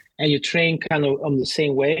 and you train kind of on the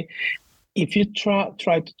same way, if you try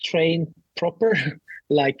to train proper,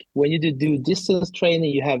 like when you do distance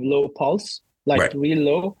training, you have low pulse, like real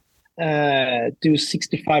low, do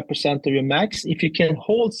 65% of your max. If you can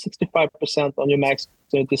hold 65% on your max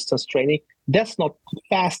distance training, that's not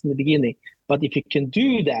fast in the beginning. But if you can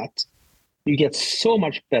do that, you get so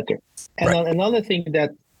much better. And another thing that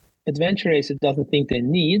adventure racers doesn't think they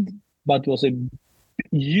need, but was a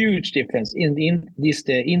huge difference in the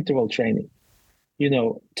interval training.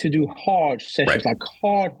 To do hard sessions, like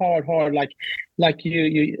hard, like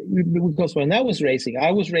you. Because when I was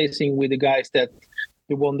racing with the guys that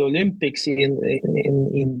won the Olympics in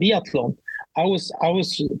biathlon. I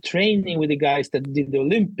was training with the guys that did the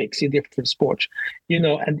Olympics in different sports,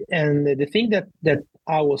 and the thing that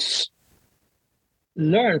I was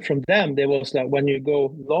learned from them, there was like when you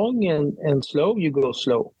go long and slow, you go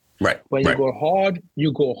slow. Right. When you go hard,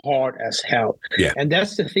 you go hard as hell. Yeah. And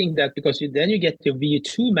that's the thing that because then you get your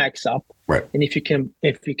VO2 max up. Right. And if you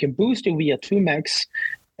can boost your VO2 max,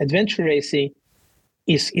 adventure racing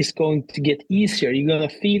is going to get easier. You're going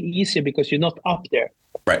to feel easier because you're not up there.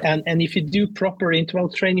 Right. And if you do proper interval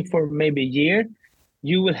training for maybe a year,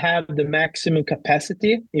 you will have the maximum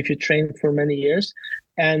capacity if you train for many years.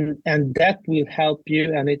 And that will help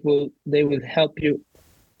you, and they will help you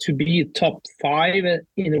to be top 5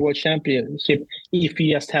 in the World Championship if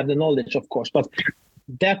you just have the knowledge, of course. But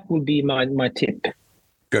that would be my tip.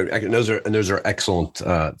 Good. And those are excellent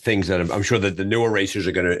things that I'm sure that the newer racers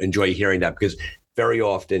are going to enjoy hearing that, because very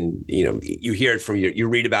often, you hear it from you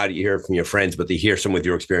read about it, you hear it from your friends, but to hear someone with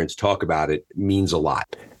your experience talk about it means a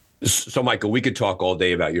lot. So, Michael, we could talk all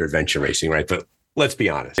day about your adventure racing, right? But let's be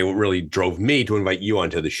honest. What really drove me to invite you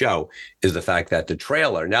onto the show is the fact that the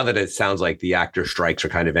trailer, now that it sounds like the actor strikes are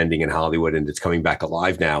kind of ending in Hollywood and it's coming back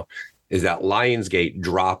alive now, is that Lionsgate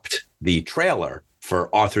dropped the trailer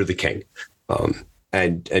for Arthur the King.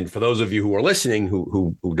 And for those of you who are listening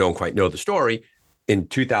who don't quite know the story, in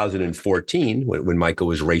 2014, when Michael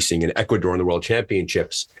was racing in Ecuador in the World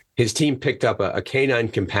Championships, his team picked up a canine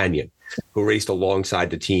companion who raced alongside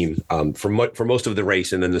the team for most of the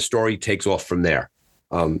race, and then the story takes off from there.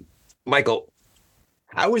 Michael,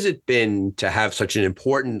 how has it been to have such an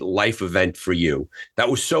important life event for you that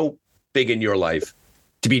was so big in your life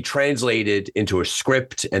to be translated into a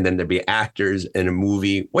script and then there'd be actors in a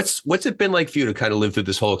movie. What's it been like for you to kind of live through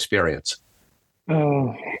this whole experience?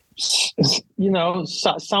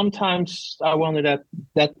 Sometimes I wonder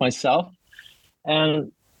that myself.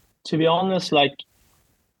 And to be honest, like,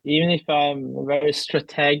 even if I'm very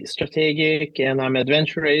strategic and I'm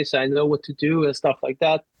adventurous, I know what to do and stuff like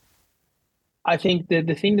that. I think the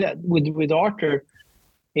thing that with Arthur,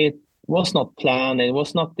 it was not planned. It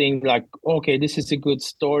was nothing like, okay, this is a good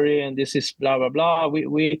story and this is blah, blah, blah.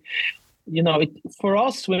 We for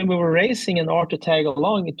us, when we were racing and Arthur tag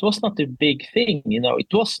along, it was not a big thing.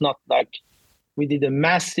 It was not like we did a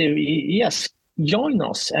massive, yes, join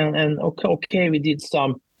us. And okay, we did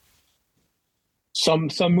some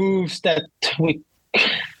moves that we,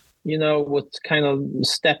 was kind of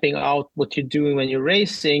stepping out what you're doing when you're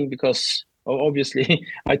racing, because obviously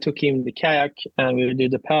I took him the kayak and we would do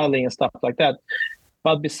the paddling and stuff like that.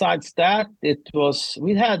 But besides that,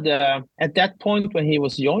 we had at that point when he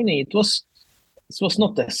was joining, it was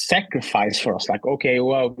not a sacrifice for us. Like, okay,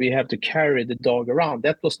 well, we have to carry the dog around.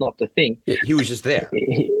 That was not the thing. Yeah, he was just there.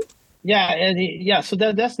 So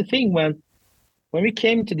that's the thing. When we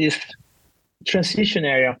came to this transition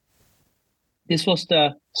area, this was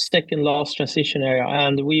the second last transition area,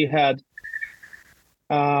 and we had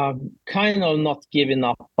kind of not given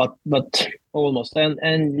up, but almost.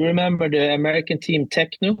 And remember the American team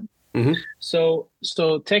Techno? Mm-hmm. So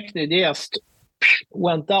Techno, they just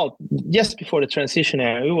went out just before the transition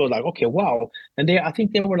area. We were like, okay, wow. And I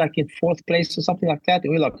think they were like in fourth place or something like that.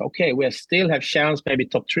 And we were like, okay, we still have chance, maybe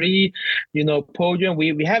top 3, podium.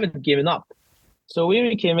 We haven't given up. So when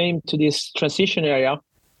we came into this transition area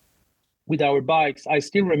with our bikes, I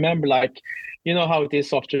still remember, like, you know how it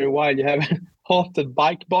is after a while, you have half the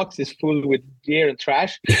bike box is full with gear and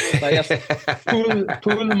trash. So I just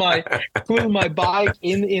pull my bike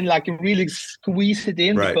in like really squeeze it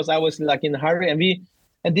in, right, because I was like in a hurry.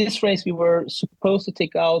 And this race we were supposed to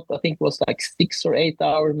take out, I think it was like 6 or 8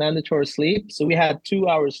 hours mandatory sleep. So we had 2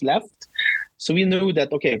 hours left. So we knew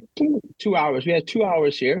that, okay, 2 hours, we had 2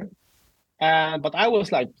 hours here. But I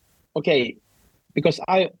was like, okay, because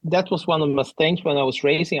that was one of my things when I was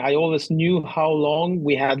racing. I always knew how long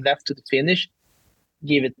we had left to the finish,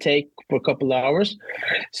 give it take for a couple of hours.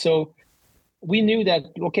 So we knew that,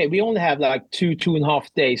 okay, we only have like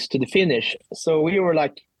 2.5 days to the finish. So we were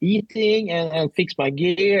like eating and fix my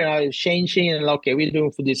gear, and I was changing, and okay, we're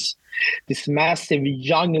doing for this massive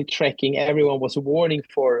jungle trekking everyone was warning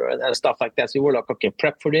for and stuff like that. So we were like, okay,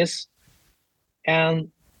 prep for this.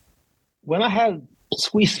 And when I had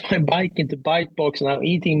squeezed my bike into bike box and I'm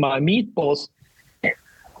eating my meatballs,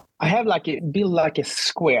 I have built like a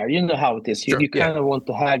square. You know how it is. You kind of want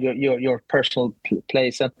to have your personal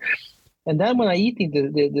place. And then when I eating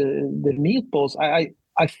the meatballs,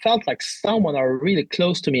 I felt like someone are really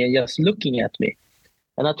close to me and just looking at me.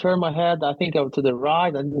 And I turned my head, I think, over to the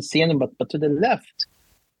right. I didn't see anyone, but to the left,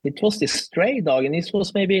 it was this stray dog, and this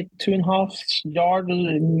was maybe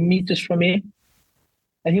 2.5 meters from me.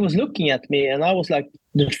 And he was looking at me, and I was like,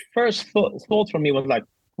 the first thought from me was like,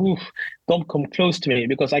 oof, don't come close to me,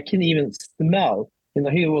 because I can't even smell.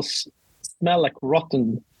 He was smell like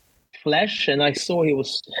rotten flesh, and I saw he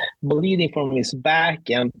was bleeding from his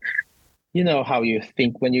back. And you know how you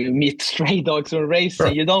think when you meet stray dogs or racing,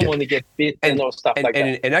 sure, you don't want to get bitten or stuff like that.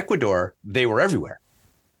 And in Ecuador, they were everywhere.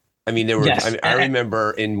 I mean, yes. I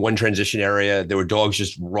remember in one transition area, there were dogs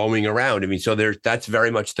just roaming around. I mean, so that's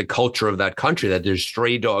very much the culture of that country, that there's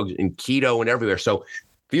stray dogs in Quito and everywhere. So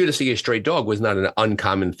for you to see a stray dog was not an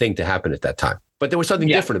uncommon thing to happen at that time. But there was something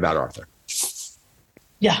different about Arthur.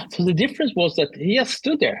 Yeah. So the difference was that he just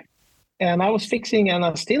stood there, and I was fixing, and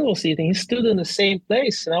I still was eating. He stood in the same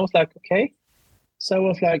place, and I was like, okay. So I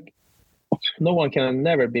was like, no one can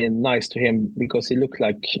never be nice to him, because he looked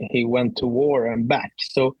like he went to war and back.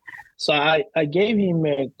 So I gave him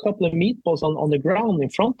a couple of meatballs on the ground in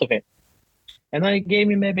front of him. And I gave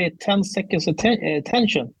him maybe 10 seconds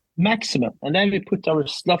attention, maximum. And then we put our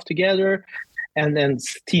stuff together. And then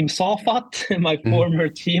Team Safat, my former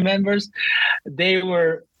team members, they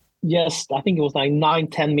were just, I think it was like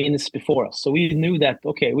 9-10 minutes before us. So we knew that,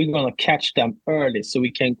 okay, we're going to catch them early so we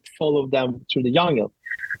can follow them through the jungle.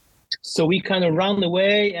 So we kind of ran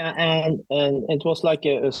away, and it was like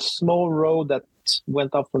a small road that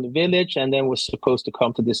went up from the village, and then was supposed to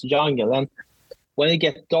come to this jungle. And when it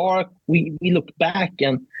gets dark, we look back,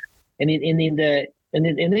 and in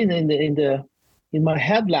my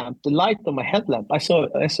headlamp, the light of my headlamp, I saw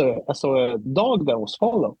a dog that was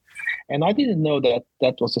followed, and I didn't know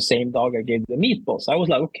that was the same dog I gave the meatballs. I was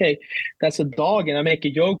like, okay, that's a dog, and I make a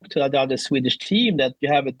joke to the other Swedish team that you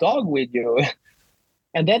have a dog with you.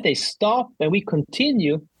 And then they stop and we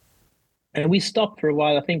continue. And we stopped for a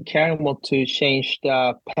while. I think Karen wanted to change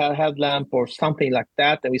the headlamp or something like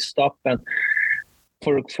that. And we stopped and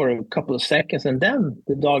for a couple of seconds. And then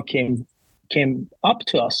the dog came up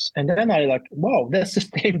to us. And then I like, wow, that's the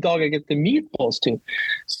same dog I get the meatballs to.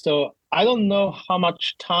 So I don't know how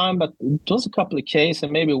much time, but it was a couple of Ks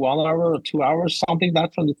and maybe 1 hour or 2 hours, something like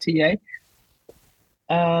that from the TA.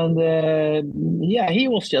 And he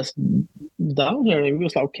was just down here, and he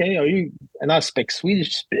was like, "Okay, are you?" And I spoke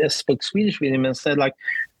Swedish with him and said, "Like,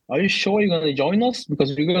 are you sure you're going to join us?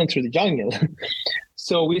 Because we're going through the jungle."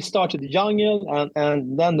 So we started the jungle,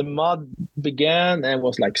 and then the mud began and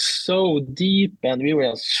was like so deep, and we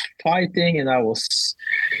were fighting, and I was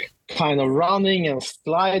kind of running and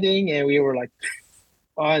sliding, and we were like,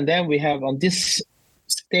 and then we have on this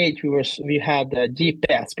stage we had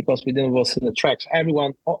GPS because we didn't was in the tracks.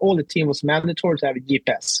 Everyone, all the team was mandatory to have a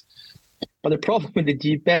GPS. But the problem with the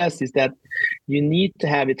GPS is that you need to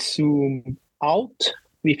have it zoom out.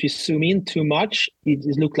 If you zoom in too much, it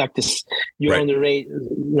looks like this. You're on the right.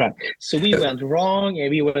 So we went wrong, and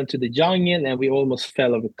we went to the jungle, and we almost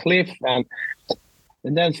fell off a cliff. And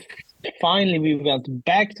then finally we went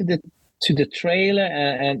back to the trailer,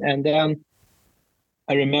 and then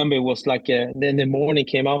I remember it was like then the morning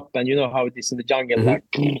came up, and you know how it is in the jungle, like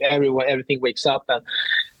everything wakes up, and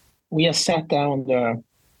we just sat down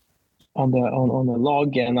on the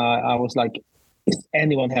log, and I was like, does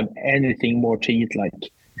anyone have anything more to eat? Like,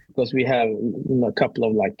 because we have a couple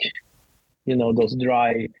of those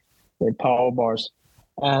dry power bars.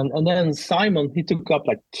 And then Simon, he took up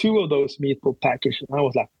like 2 of those meatball packages, and I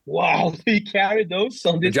was like, "Wow, he carried those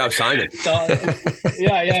on this." Good job, Simon. So,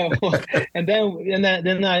 yeah. And then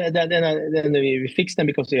we fixed them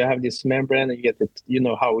because you have this membrane, and you get it. You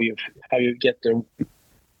know how you get the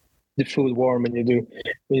food warm, and you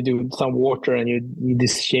do some water, and you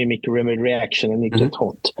this chemic reaction, and it gets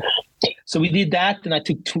hot. So we did that, and I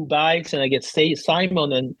took 2 bites, and I get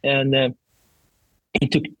Simon and.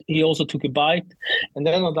 He also took a bite, and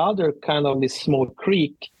then on the other kind of this small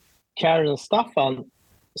creek, Karen and Staffan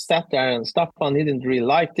sat there, and Staffan he didn't really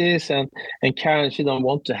like this, and Karen, she don't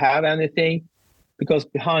want to have anything, because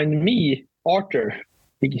behind me, Arthur,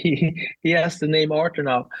 he has the name Arthur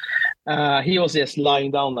now. He was just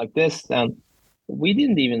lying down like this, and we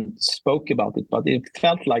didn't even spoke about it, but it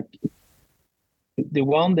felt like the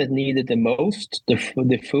one that needed the most the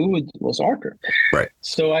food was Arthur. Right.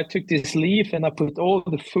 So I took this leaf and I put all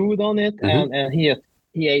the food on it, and he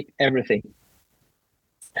ate everything.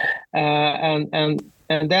 And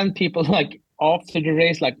then people like after the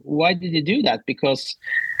race, like, why did you do that? Because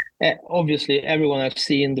obviously everyone I've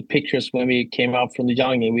seen the pictures when we came out from the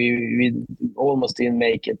jungle, we almost didn't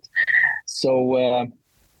make it. So,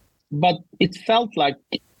 but it felt like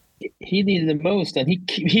he needed the most, and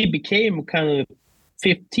he became kind of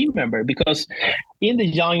fifth team member, because in the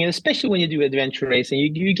jungle, especially when you do adventure racing,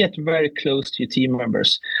 you get very close to your team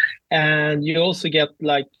members, and you also get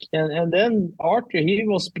like, and then Arthur, he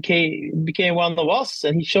became one of us,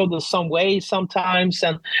 and he showed us some way sometimes,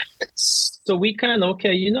 and so we kind of,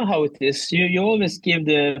 okay, you know how it is, you always give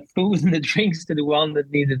the food and the drinks to the one that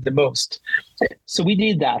needed the most. So we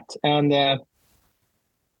did that, and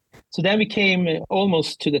so then we came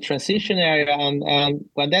almost to the transition area, and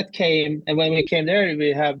when that came, and when we came there,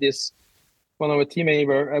 we have this, one of our teammates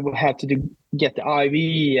had to get the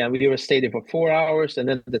IV, and we were staying there for 4 hours, and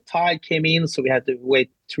then the tide came in, so we had to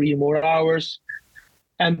wait 3 more hours,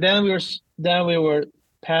 and then we were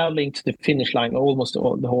paddling to the finish line almost the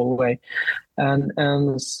whole way,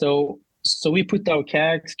 and so we put our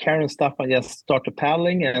kayaks, Karen and stuff, and just started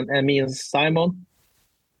paddling, and me and Simon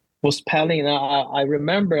was paddling, and I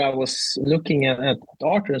remember I was looking at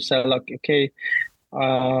Arthur and said, like, okay,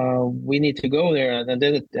 we need to go there. And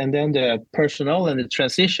then the personnel and the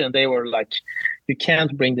transition, they were like, you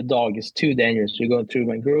can't bring the dog, it's too dangerous. You're going through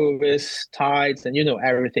mangroves, tides, and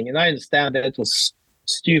everything. And I understand that it was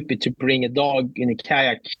stupid to bring a dog in a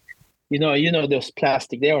kayak. You know those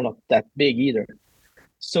plastic, they are not that big either.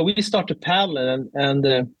 So we started paddling,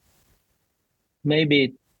 and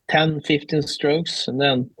maybe 10, 15 strokes, and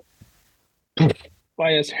then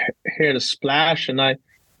I just heard a splash, and I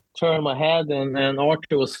turned my head, and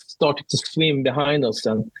Arthur was starting to swim behind us,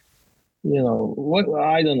 and what,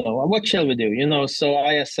 I don't know, what shall we do, so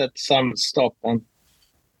I just said some stop, and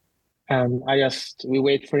we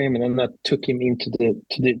wait for him, and then I took him into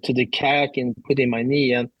the kayak and put in my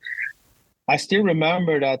knee, and I still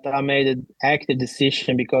remember that I made an active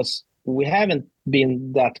decision because we haven't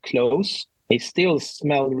been that close. It still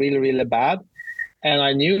smelled really, really bad. And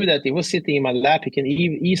I knew that it was sitting in my lap. He can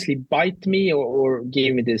easily bite me or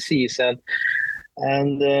give me disease.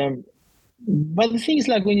 And but the thing is,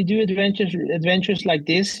 like when you do adventures like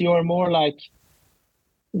this, you're more like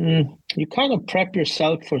you kind of prep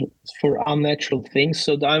yourself for unnatural things.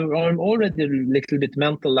 So I'm already a little bit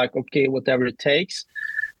mental, like okay, whatever it takes.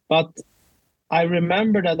 But I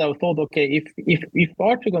remember that I thought, okay, if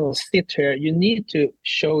Arthur gonna sit here, you need to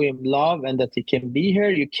show him love and that he can be here.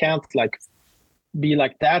 You can't like be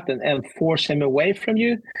like that and force him away from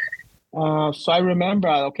you. So I remember,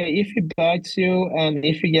 okay, if he bites you and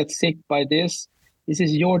if you get sick by this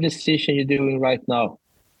is your decision you're doing right now.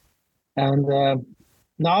 And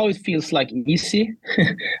now it feels like easy,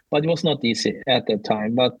 but it was not easy at that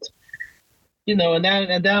time. But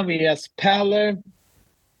and then we asked Paller,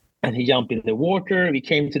 and he jumped in the water. We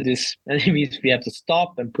came to this, and we had to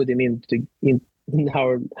stop and put him in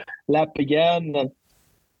our lap again. And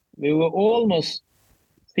we were almost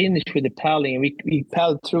finished with the paddling. We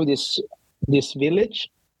paddled through this village,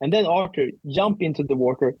 and then Arthur jumped into the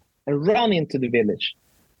water and ran into the village.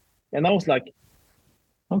 And I was like,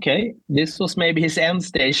 okay, this was maybe his end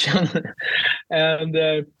station. and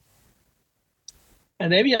then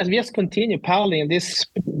we just continued paddling. And this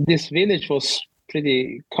village was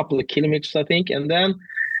pretty couple of kilometers, I think. And then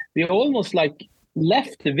we almost like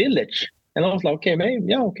left the village. And I was like, okay, maybe,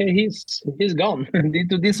 yeah, okay, he's gone.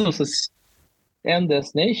 This was his end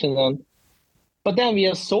destination. But then we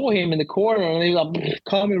just saw him in the corner, and he was like,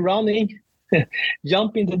 coming running,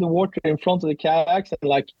 jump into the water in front of the kayaks, and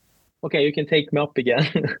like, okay, you can take me up again.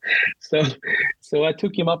 so I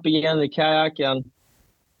took him up again in the kayak,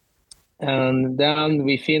 and then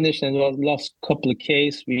we finished, and the last couple of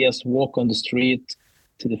Ks, we just walk on the street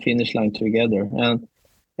to the finish line together.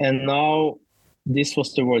 And now this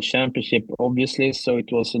was the World Championship, obviously, so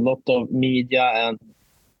it was a lot of media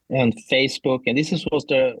and Facebook, and this was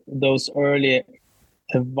those early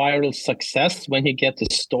viral success when you get the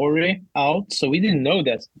story out. So we didn't know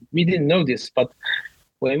that. We didn't know this, but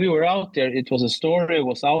when we were out there, it was a story. It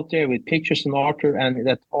was out there with pictures of Arthur, and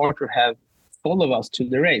that Arthur had followed us to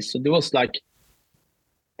the race. So there was like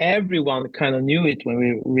everyone kind of knew it when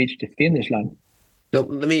we reached the finish line. No,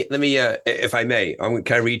 let me, if I may, can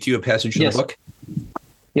I read to you a passage from the book?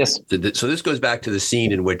 Yes. So this goes back to the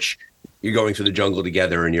scene in which you're going through the jungle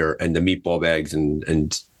together, and the meatball bags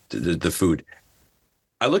and the food.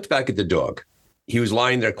 I looked back at the dog. He was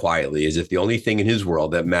lying there quietly, as if the only thing in his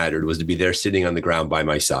world that mattered was to be there sitting on the ground by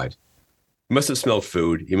my side. He must have smelled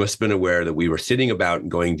food. He must have been aware that we were sitting about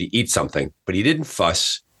and going to eat something, but he didn't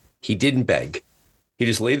fuss. He didn't beg. He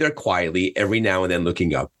just lay there quietly, every now and then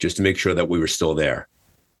looking up, just to make sure that we were still there.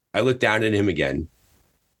 I looked down at him again.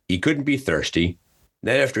 He couldn't be thirsty.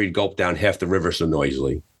 Then after he'd gulped down half the river so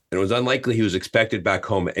noisily, and it was unlikely he was expected back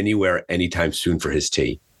home anywhere anytime soon for his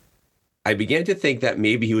tea. I began to think that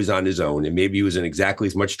maybe he was on his own, and maybe he was in exactly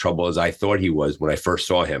as much trouble as I thought he was when I first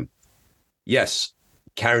saw him. Yes,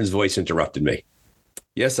 Karen's voice interrupted me.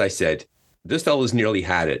 Yes, I said, this fellow's nearly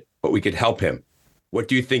had it, but we could help him. What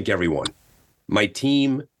do you think, everyone? My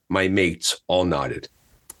team, my mates, all nodded.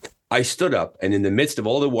 I stood up, and in the midst of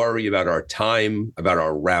all the worry about our time, about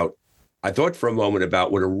our route, I thought for a moment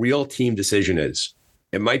about what a real team decision is.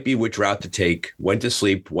 It might be which route to take, when to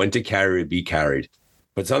sleep, when to carry or be carried.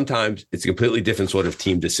 But sometimes it's a completely different sort of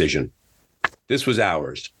team decision. This was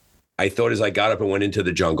ours. I thought as I got up and went into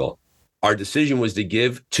the jungle. Our decision was to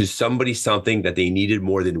give to somebody something that they needed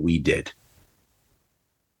more than we did.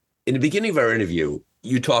 In the beginning of our interview,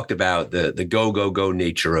 you talked about the go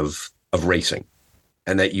nature of racing,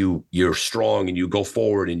 and that you're strong and you go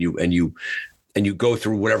forward and you go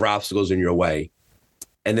through whatever obstacles in your way.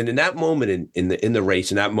 And then in that moment in the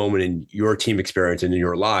race, in that moment in your team experience and in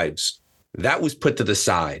your lives, that was put to the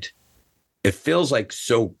side. It feels like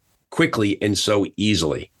so quickly and so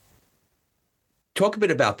easily. Talk a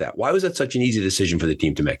bit about that. Why was that such an easy decision for the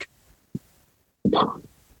team to make?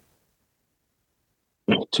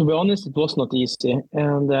 To be honest, it was not easy,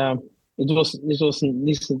 and it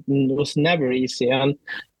was never easy. And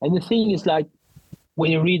the thing is, like,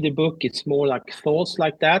 when you read the book, it's more like thoughts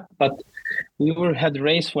like that. But we had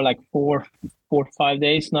raced for like 4 or 5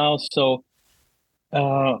 days now, so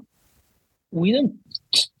we don't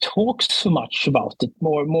talk so much about it.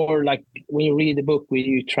 More like when you read the book,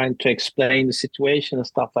 you're trying to explain the situation and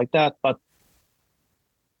stuff like that. But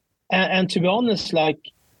and to be honest, like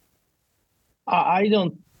I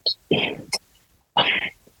don't.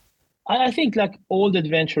 I think like all the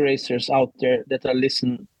adventure racers out there that are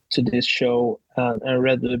listening to this show and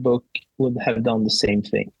read the book would have done the same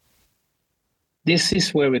thing. This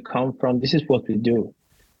is where we come from. This is what we do.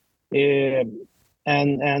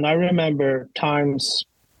 And I remember times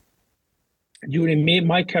during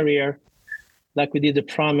my career like we did the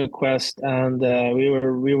primal quest, and we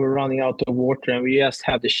were running out of water, and we just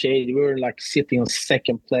had the shade. We were like sitting on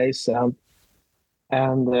second place,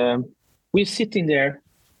 and we're sitting there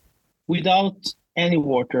without any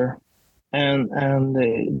water, and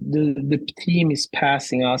the team is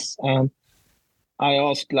passing us, and I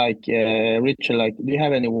asked like Richard, like, do you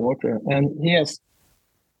have any water? And he has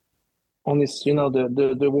on his,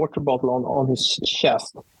 the water bottle on his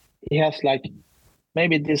chest. He has like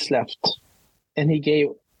maybe this left, and he gave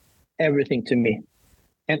everything to me.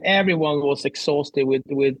 And everyone was exhausted with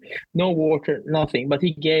no water, nothing. But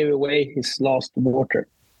he gave away his last water,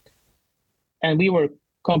 and we were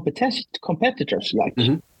competitors, like.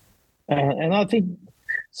 Mm-hmm. And I think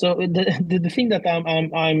so. The thing that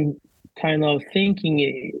I'm kind of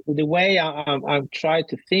thinking, the way I'm trying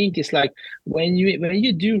to think is like when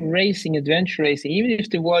you do racing, adventure racing, even if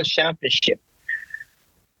the world championship,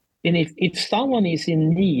 and if someone is in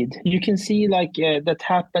need, you can see like that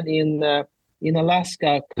happened in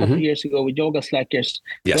Alaska a couple years ago with yoga slackers.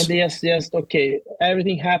 Yes. When they just okay,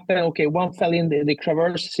 everything happened. Okay, one fell in the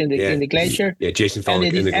crevasses in the glacier. Yeah, Jason fell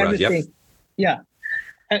in the ground. Yep. Yeah,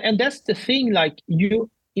 and that's the thing. Like you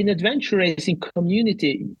in adventure racing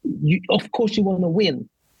community, of course you want to win,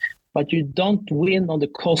 but you don't win on the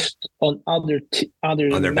cost on other on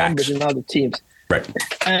their members backs. in other teams. Right.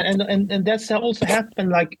 And that's also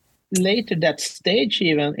happened like later that stage.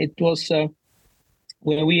 Even it was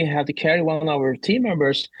when we had to carry one of our team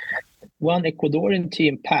members. One Ecuadorian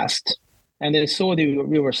team passed, and they saw that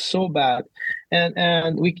we were so bad,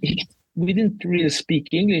 and we didn't really speak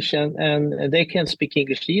English, and they can't speak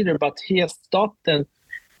English either. But he has stopped and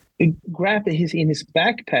grabbed in his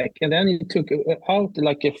backpack, and then he took out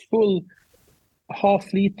like a full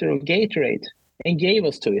half liter of Gatorade and gave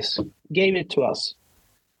it to us.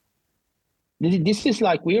 This is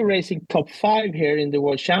like we're racing top 5 here in the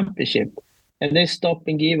World Championship, and they stop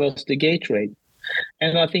and give us the Gatorade.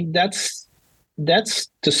 And I think that's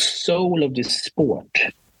the soul of this sport.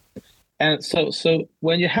 And so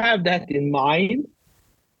when you have that in mind,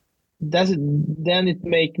 then it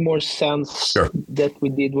make more sense that we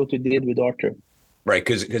did what we did with Arthur. Right,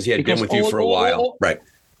 because he had been with you for a while. Right.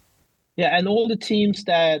 Yeah, and all the teams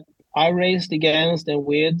that I raced against and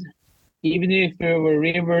with, even if there were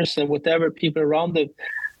rivers and whatever people around it,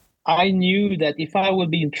 I knew that if I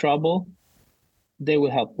would be in trouble, they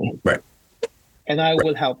would help me. Right. And I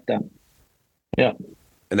will help them. Yeah.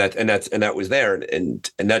 And that was there, and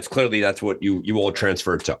that's clearly that's what you all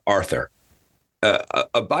transferred to Arthur.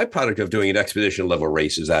 A byproduct of doing an expedition level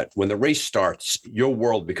race is that when the race starts, your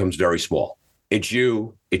world becomes very small. It's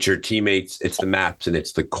you, it's your teammates, it's the maps, and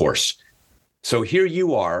it's the course. So here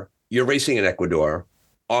you are, you're racing in Ecuador.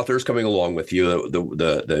 Arthur's coming along with you,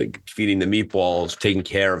 the feeding the meatballs, taking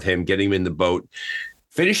care of him, getting him in the boat,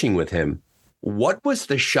 finishing with him. What was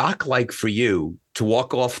the shock like for you to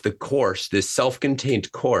walk off the course, this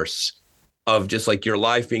self-contained course of just like your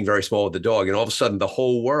life being very small with the dog, and all of a sudden the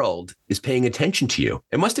whole world is paying attention to you?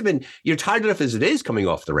 It must have been, you're tired enough as it is coming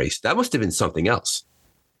off the race. That must have been something else.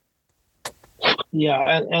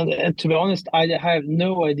 Yeah, and to be honest, I have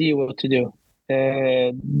no idea what to do.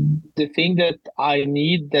 The thing that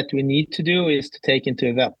we need to do is to take him to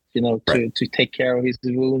a vet, to take care of his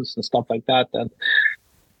wounds and stuff like that.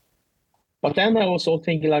 But then I was also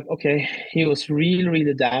thinking like, okay, he was really,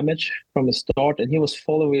 really damaged from the start, and he was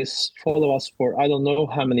follow us for I don't know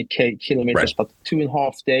how many kilometers, but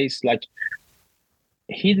 2.5 days. Like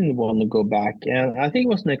he didn't want to go back, and I think it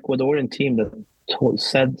was an Ecuadorian team that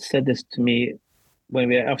said this to me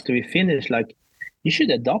after we finished. Like, you should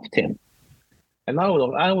adopt him. And I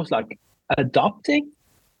was like, adopting?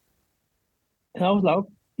 And I was like,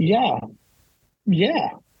 yeah,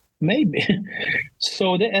 maybe.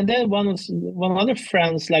 So then one other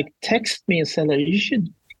friends like text me and said, like,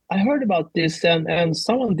 I heard about this and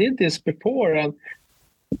someone did this before, and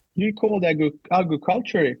you called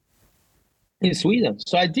agriculture in Sweden.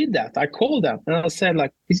 So I did that. I called them and I said,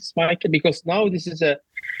 like, this is Mikael, because now this is a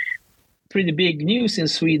pretty big news in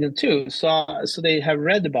Sweden too. So they have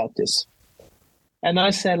read about this. And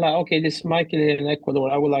I said, like, okay, this is Mikael here in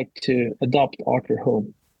Ecuador. I would like to adopt Arthur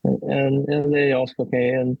home. And they asked, okay.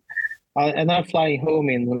 And I'm flying home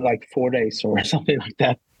in like 4 days or something like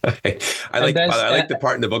that. I like the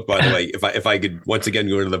part in the book, by the way. If I could once again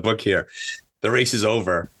go into the book here, the race is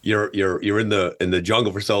over. You're in the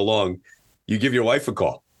jungle for so long. You give your wife a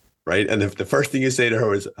call, right? And the first thing you say to her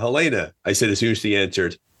was, Helena. I said, as soon as she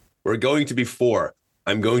answered, we're going to be 4.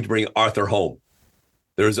 I'm going to bring Arthur home.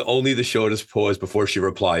 There was only the shortest pause before she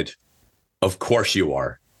replied, of course you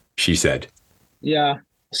are, she said. Yeah.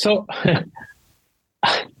 So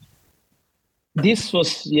this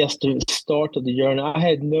was just the start of the journey. I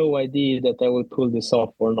had no idea that I would pull this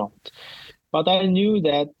off or not. But I knew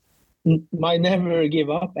that my never give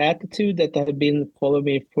up attitude that had been following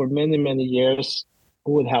me for many, many years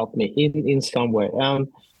would help me in some way. Well,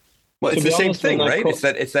 it's the same thing, right?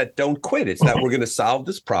 It's that don't quit. It's that we're going to solve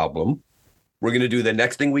this problem. We're going to do the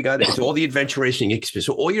next thing we got. It's all the adventure racing experience.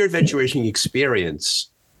 So all your adventure racing experience,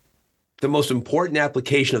 the most important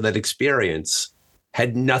application of that experience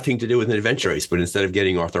had nothing to do with an adventure race, but instead of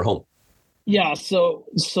getting Arthur home. Yeah. So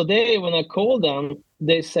they, when I called them,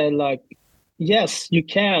 they said like, yes, you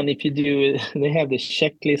can if you do it. They have this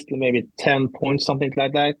checklist, maybe 10 points, something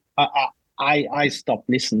like that. I stopped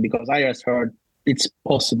listening because I just heard it's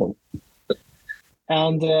possible.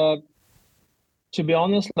 And to be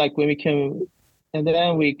honest, like when we came, and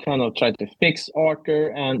then we kind of tried to fix Arthur,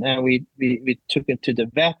 and we took him to the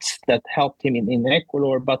vets that helped him in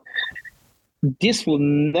Ecuador. But this will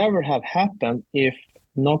never have happened if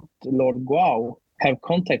not Lord Guao have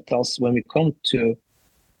contacted us when we come to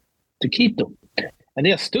Quito. And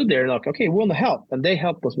they stood there like, okay, we want to help. And they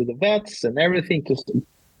helped us with the vets and everything to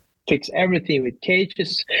fix everything with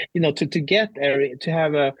cages, to get to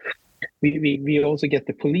have a, we also get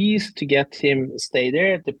the police to get him stay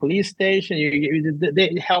there at the police station.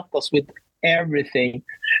 They helped us with everything.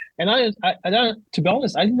 And I to be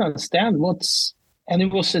honest, I didn't understand and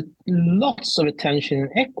it was lots of attention in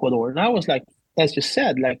Ecuador. And I was like, as you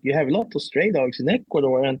said, like you have a lot of stray dogs in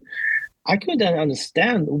Ecuador, and I couldn't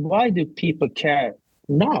understand why do people care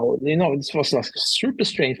now. This was like super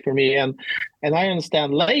strange for me, and I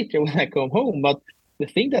understand later when I come home. But the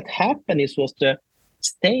thing that happened was the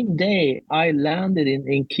same day I landed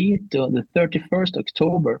in Quito, the 31st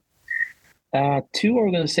October. Two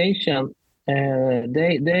organizations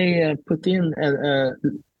they put in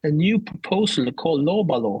a new proposal called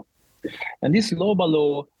LOBA law, and this LOBA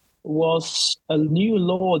law was a new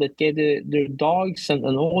law that gave the dogs and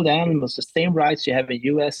all the animals the same rights you have in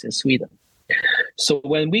US and Sweden. So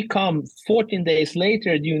when we come 14 days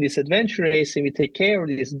later doing this adventure race and we take care of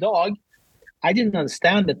this dog, I didn't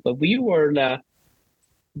understand it, but we were kind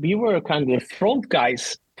of the front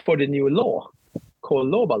guys for the new law called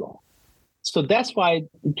LOBA law. So that's why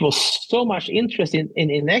it was so much interest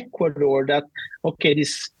in Ecuador that, okay,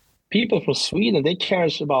 these people from Sweden, they care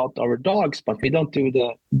about our dogs, but we don't do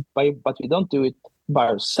it by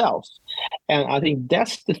ourselves. And I think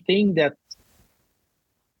that's the thing that,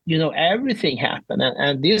 everything happened.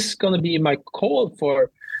 And this is going to be my call for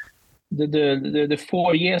the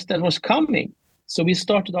 4 years that was coming. So we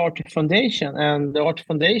started Arctic Foundation, and the Arctic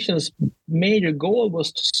Foundation's major goal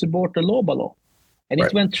was to support the LOBA law. And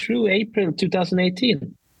It went through April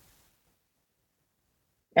 2018.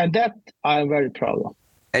 And that I'm very proud of.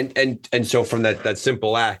 And so from that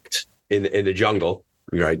simple act in the jungle,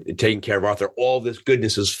 right, taking care of Arthur, all this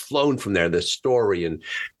goodness has flown from there, the story, and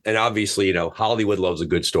obviously, Hollywood loves a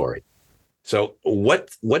good story. So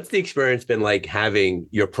what's the experience been like having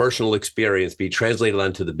your personal experience be translated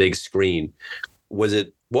onto the big screen? What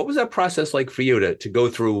was that process like for you to go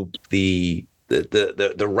through the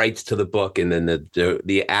rights to the book and then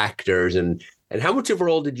the actors and how much of a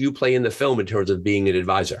role did you play in the film in terms of being an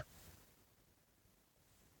advisor?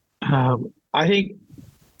 I think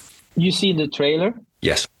you see the trailer.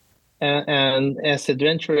 Yes. And as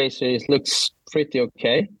adventure racer, it looks pretty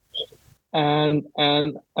okay. And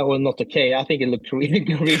well, not okay. I think it looked really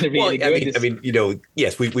good.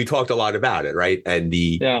 Yes, we talked a lot about it, right? And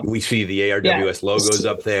we see the ARWS logos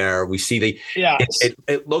up there. We see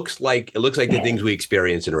it looks like the things we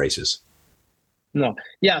experience in races. No,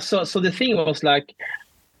 yeah. So the thing was like,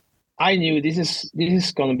 I knew this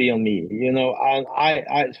is going to be on me, and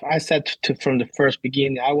I said from the first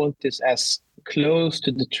beginning, I want this as close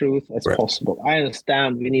to the truth as possible. I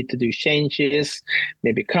understand we need to do changes,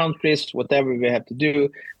 maybe countries, whatever we have to do,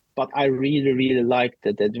 but I really, really like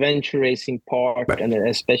the adventure racing part, and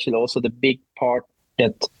especially also the big part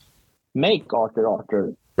that make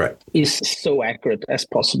Arthur is so accurate as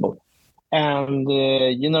possible. And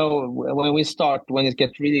when it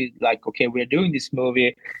gets really like, okay, we're doing this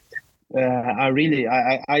movie,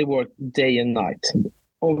 I work day and night,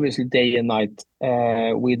 obviously day and night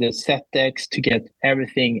with the set decks to get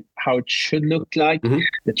everything how it should look like,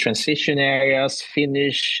 the transition areas,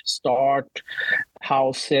 finish, start,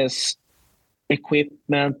 houses,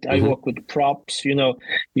 equipment. I work with props.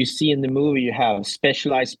 You see in the movie, you have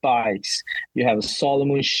Specialized bikes, you have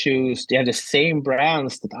Solomon shoes, you have the same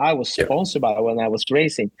brands that I was sponsored by when I was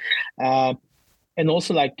racing, and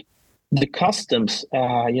also like the customs,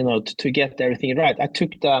 to get everything right. I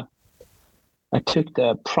took the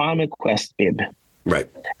Primal Quest bib, right,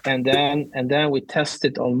 and then we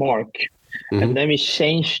tested on Mark, And then we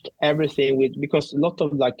changed everything because a lot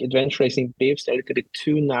of like adventure racing bibs are a little bit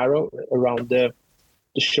too narrow around the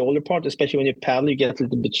shoulder part, especially when you paddle, you get a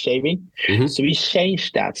little bit shaving. So we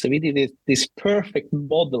changed that. So we did this perfect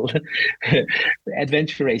model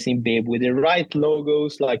adventure racing bib with the right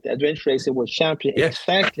logos, like the adventure racing world champion,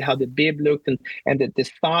 exactly how the bib looked and the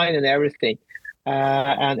design and everything.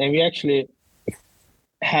 And we actually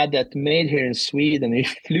had that made here in Sweden. We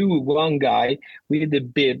flew one guy with the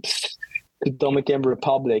bibs to Dominican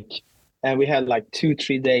Republic, and we had like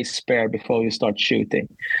 2-3 days spare before we start shooting.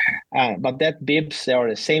 But that bibs are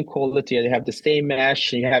the same quality, they have the same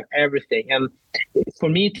mesh, you have everything. And for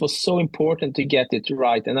me, it was so important to get it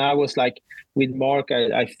right. And I was like, with Mark,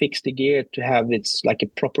 I fixed the gear to have it like a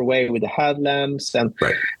proper way with the headlamps, and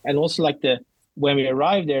also like when we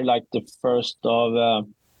arrived there, like the 1st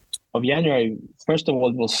of January. First of all,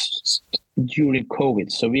 it was during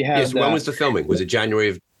COVID, so we had. Yes. When was the filming? Was it January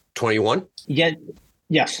of 21? Yeah.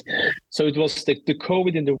 Yes. So it was the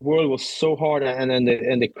COVID in the world was so hard, and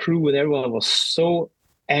the crew and everyone was so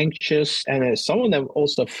anxious, and some of them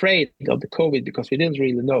also afraid of the COVID because we didn't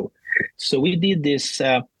really know. So we did this,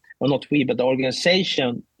 well, not we, but the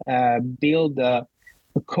organization build a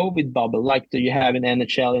COVID bubble like you have in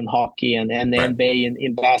NHL in hockey and NBA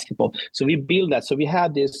in basketball. So we built that. So we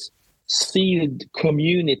had this sealed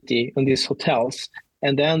community in these hotels.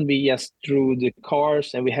 And then we just drew the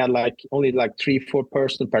cars, and we had only 3-4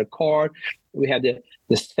 person per car. We had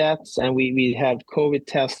the sets, and we had COVID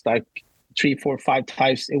tests like 3, 4, 5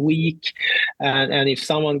 times a week. And if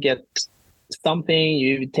someone gets something,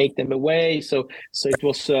 you take them away. So it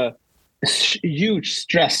was a huge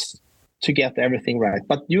stress to get everything right.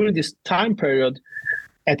 But during this time period,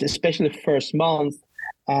 especially the first month,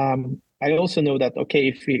 I also know that, okay,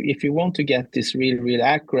 if you want to get this really, really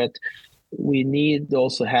accurate, we need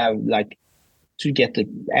also have to get the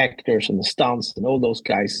actors and the stunts and all those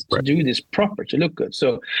guys to do this proper, to look good.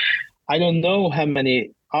 So I don't know how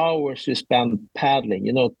many hours we spend paddling,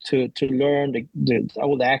 to learn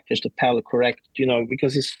all the actors to paddle correct,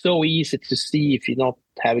 because it's so easy to see if you don't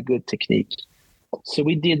have a good technique. So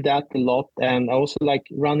we did that a lot, and I also like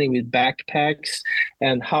running with backpacks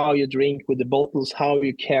and how you drink with the bottles, how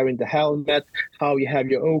you carry the helmet, how you have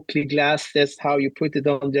your Oakley glasses, how you put it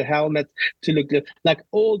on the helmet to look like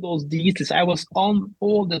all those details. I was on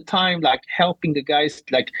all the time, like helping the guys,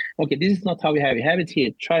 like, okay, this is not how we have it. Have it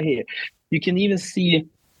here, try here. You can even see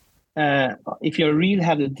if you really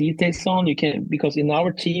have the details on, you can, because in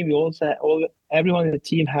our team, we also everyone in the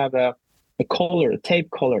team have a tape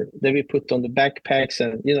collar that we put on the backpacks,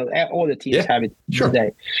 and all the teams have it today.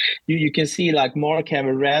 You can see like Mark have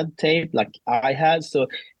a red tape like I had, so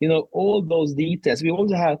all those details. We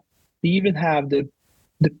even have the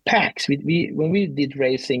packs. When we did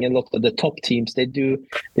racing, a lot of the top teams they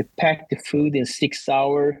pack the food in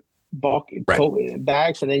 6-hour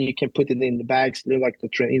bags, and then you can put it in the bags like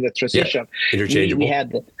in the transition. Interchangeable. We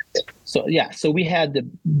had so we had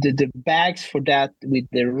the bags for that with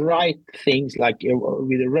the right things, like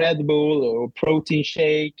with a Red Bull or protein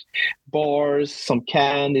shake, bars, some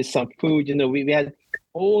candy, some food. We had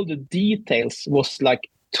all the details was like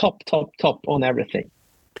top on everything.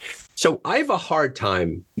 So I have a hard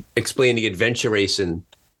time explaining adventure racing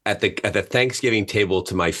at the Thanksgiving table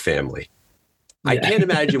to my family. I can't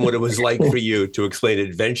imagine what it was like for you to explain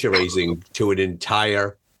adventure racing to an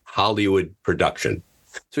entire Hollywood production.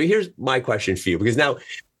 So here's my question for you,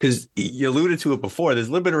 because you alluded to it before, there's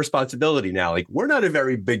a little bit of responsibility now. Like, we're not a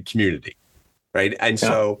very big community, right? And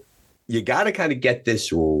so you got to kind of get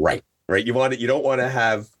this right? You don't want to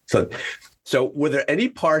have so were there any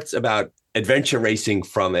parts about adventure racing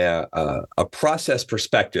from a process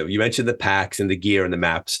perspective? You mentioned the packs and the gear and the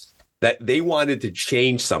maps, that they wanted to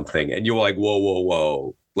change something, and you were like,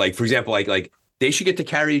 whoa. Like, for example, like they should get to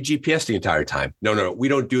carry a GPS the entire time. No, we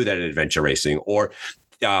don't do that in adventure racing. Or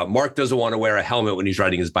Mark doesn't want to wear a helmet when he's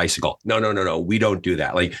riding his bicycle. No, we don't do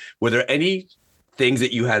that. Like, were there any things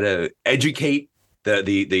that you had to educate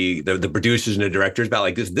the producers and the directors about?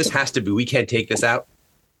 Like, this has to be, we can't take this out?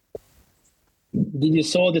 Did you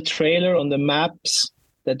saw the trailer on the maps?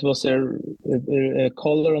 That was a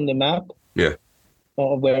color on the map. Yeah.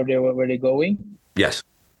 Of where they're going. Yes.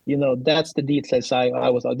 That's the details I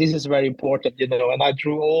was like, this is very important, and I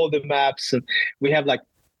drew all the maps, and we have like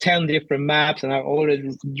 10 different maps, and I already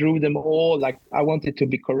drew them all. Like, I wanted to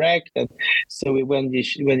be correct, and so when you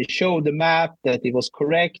showed the map that it was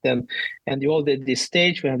correct, and you all did this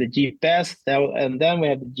stage, we have the GPS, and then we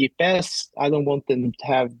have the GPS. I don't want them to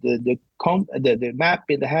have the map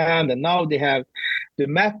in the hand, and now they have the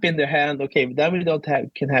map in their hand. Okay, but then we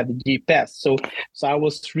can have the GPS. So I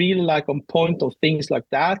was really like on point of things like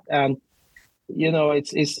that, and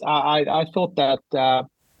I thought that,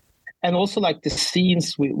 and also like the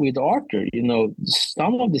scenes with Arthur,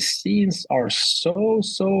 some of the scenes are so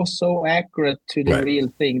accurate to the real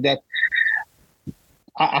thing that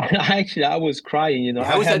I was crying.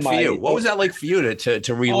 How was that for you? What was that like for you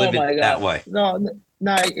to relive it that way? No,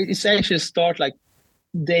 it's actually start like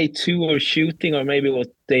day 2 of shooting, or maybe it was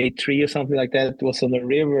day 3 or something like that. It was on the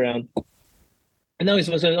river, and no, it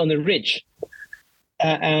was on the ridge.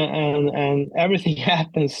 And everything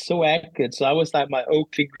happened so accurate. So I was like my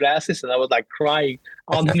Oakley glasses, and I was like crying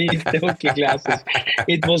underneath the Oakley glasses.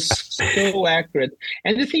 It was so accurate.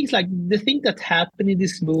 And the thing that happened in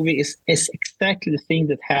this movie is exactly the thing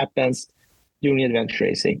that happens during adventure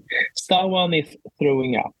racing. Someone is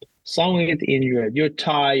throwing up. Someone gets injured. You're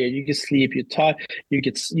tired. You get sleep. You're tired. You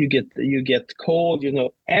get cold.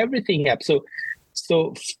 Everything happens.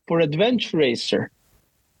 So for adventure racer,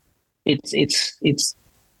 it's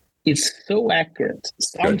so accurate.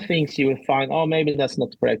 Some things you will find, maybe that's not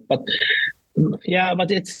correct, but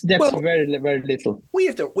that's very, very little. We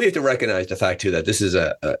have to recognize the fact too that this is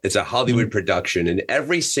it's a Hollywood production, and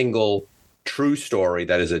every single true story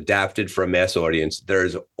that is adapted for a mass audience,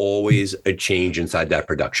 there's always a change inside that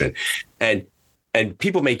production, and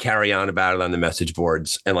people may carry on about it on the message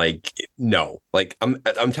boards, and I'm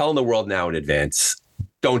telling the world now in advance,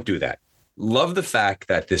 don't do that. Love the fact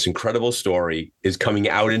that this incredible story is coming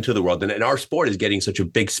out into the world, and our sport is getting such a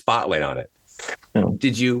big spotlight on it.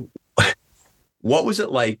 What was it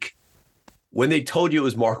like when they told you it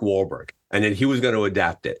was Mark Wahlberg and that he was going to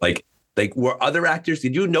adapt it? Like were other actors,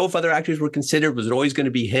 did you know if other actors were considered? Was it always going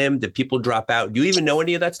to be him? Did people drop out? Do you even know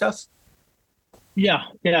any of that stuff? Yes.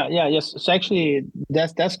 So actually,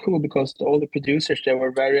 that's cool, because all the producers, they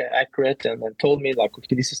were very accurate and told me like,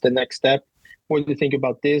 okay, this is the next step. What do you think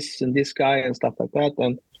about this and this guy and stuff like that?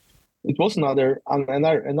 And it was another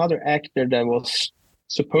actor that was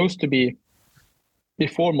supposed to be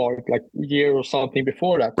before Mark, like a year or something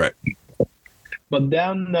before that. Right. But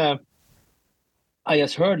then I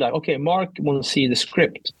just heard like, okay, Mark wants to see the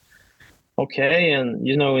script. Okay, and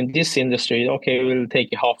in this industry, okay, it will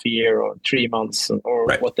take you half a year or 3 months or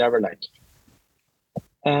whatever, like.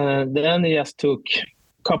 And then it just took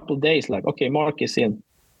a couple of days, like, okay, Mark is in.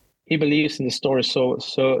 He believes in the story so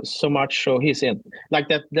much, so he's in. Like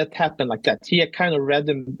that happened like that. He had kind of read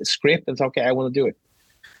the script and said, okay, I want to do it.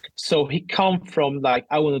 So he come from like,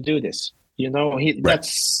 I want to do this.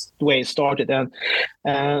 That's the way it started. And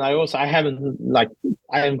I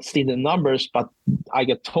haven't seen the numbers, but I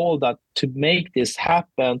get told that to make this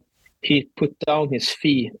happen, he put down his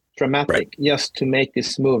fee dramatic just to make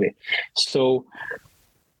this movie. So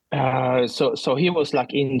he was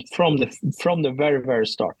like in from the very, very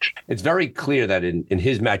start. It's very clear that in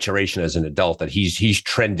his maturation as an adult that he's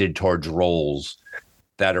trended towards roles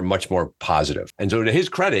that are much more positive. And so to his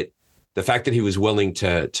credit, the fact that he was willing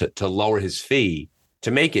to lower his fee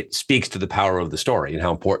to make it speaks to the power of the story and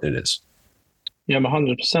how important it is. Yeah,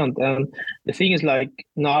 100%. And the thing is, like,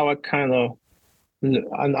 now I kind of,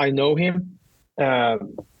 and I know him,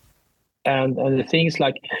 and the thing is,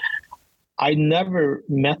 like, I never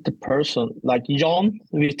met the person like John.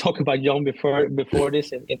 We talked about John before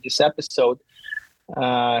this in this episode.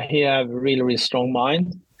 He have a really, really strong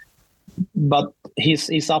mind, but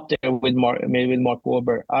he's up there with Mark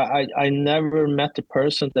Wahlberg. I never met a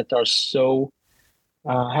person that are so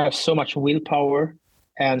have so much willpower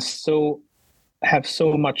and have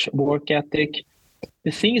so much work ethic. The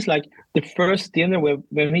thing is, like, the first dinner when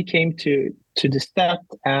we came to the set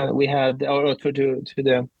and we had or to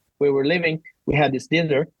the where we're living, we had this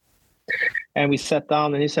dinner, and we sat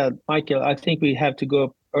down, and he said, "Mikael, I think we have to go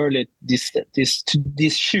up early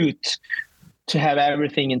this shoot to have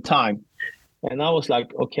everything in time." And I was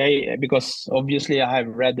like, okay, because obviously I have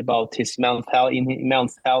read about his mental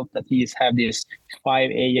health that he's have this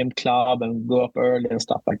 5 a.m. club and go up early and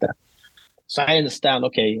stuff like that. So I understand,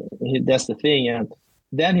 okay, that's the thing. And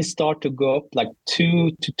then he started to go up like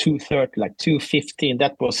 2 to 2:30, like 2:15.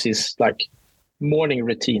 That was his like morning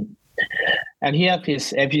routine. And he have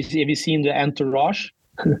his, have you seen the Entourage?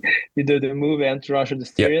 You do the movie Entourage of the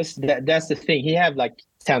series? Yep. That's the thing. He have like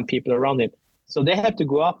 10 people around him. So they had to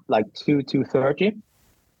go up like 2:30,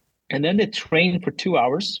 and then they train for 2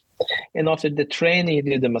 hours. And after the training, he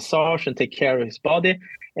did the massage and take care of his body.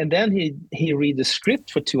 And then he read the script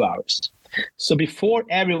for 2 hours. So before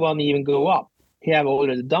everyone even go up, he have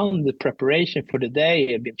already done the preparation for the day.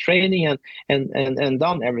 He had been training and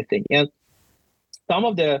done everything. And some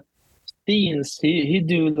of the scenes, he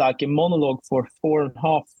do like a monologue for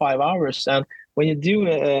 4.5, 5 hours. And when you do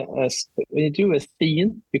a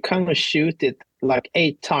scene, you kind of shoot it like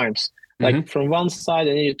 8 times. like from one side,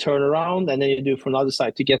 and then you turn around, and then you do from another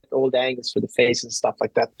side to get all the angles for the face and stuff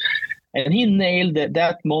like that. And he nailed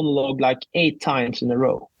that monologue like 8 times in a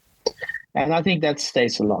row. And I think that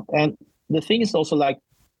stays a lot. And the thing is also like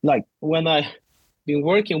when I've been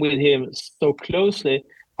working with him so closely,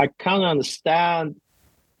 I kind of understand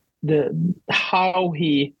how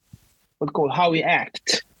he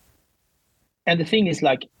acts. And the thing is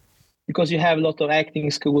like, because you have a lot of acting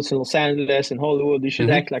schools in Los Angeles and Hollywood, you should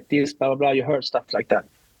act like this, blah, blah, blah. You heard stuff like that.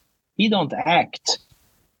 He don't act.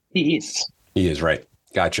 He is. He is, right.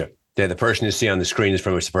 Gotcha. Yeah, the person you see on the screen is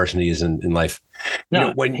pretty much the person he is in life.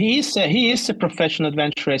 No, when he is a professional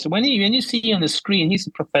adventure racer. When you see him on the screen, he's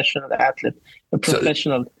a professional athlete, a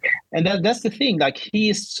professional. And that's the thing. Like, he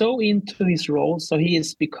is so into his role, so he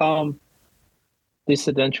has become this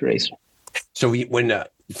adventure racer. So when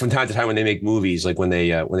from time to time when they make movies, like when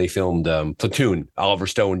they filmed Platoon, Oliver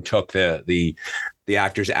Stone took the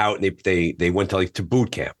actors out and they went to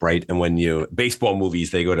boot camp, right? And when baseball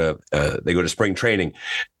movies, they go to spring training.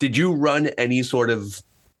 Did you run any sort of,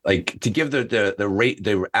 like, to give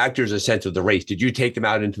the actors a sense of the race? Did you take them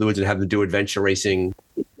out into the woods and have them do adventure racing?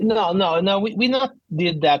 No. We not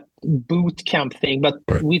did that boot camp thing, but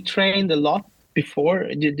we trained a lot before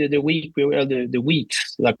the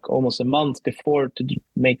weeks, like almost a month before, to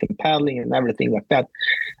make them paddling and everything like that.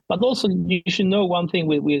 But also, you should know one thing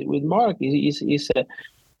with Mark is a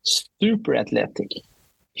super athletic.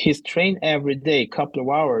 He's trained every day, couple of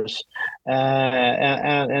hours,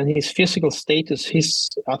 and his physical status.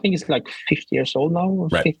 I think he's like 50 years old now, or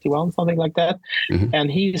 51, something like that, and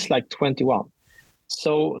he's like 21.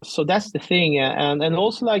 So that's the thing, and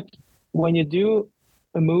also, like, when you do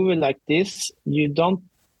a movie like this, you don't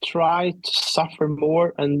try to suffer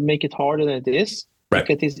more and make it harder than it is. Right.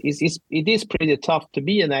 Because it is pretty tough to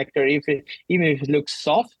be an actor, even if it looks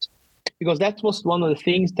soft. Because that was one of the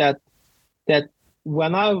things that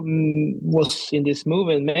when I was in this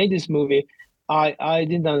movie and made this movie, I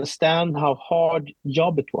didn't understand how hard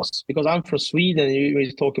job it was. Because I'm from Sweden,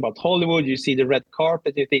 you talk about Hollywood, you see the red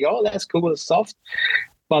carpet, you think, oh, that's cool, it's soft.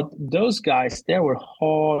 But those guys, they were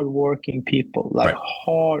hard-working people,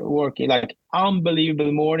 hard-working, like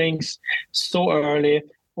unbelievable mornings, so early,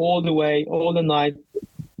 all the night,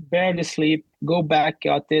 barely sleep, go back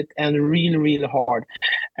at it, and really, really hard.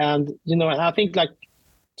 And, and I think, like,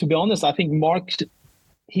 to be honest, I think Mark,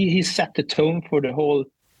 he set the tone for the whole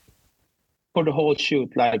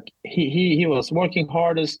shoot. Like, he was working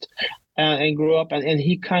hardest, and grew up, and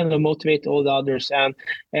he kind of motivated all the others,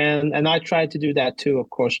 and I tried to do that too, of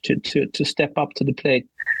course, to step up to the plate.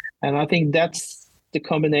 And I think that's the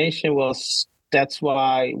combination that's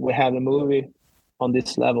why we have a movie on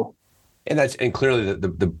this level. And clearly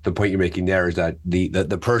the point you're making there is that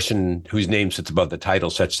the person whose name sits above the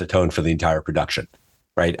title sets the tone for the entire production,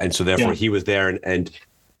 right? And so therefore he was there, and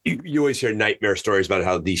you always hear nightmare stories about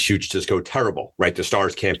how these shoots just go terrible, right? The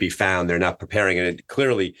stars can't be found, they're not preparing, and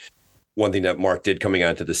clearly. One thing that Mark did coming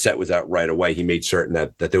onto the set was that right away he made certain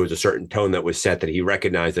that there was a certain tone that was set, that he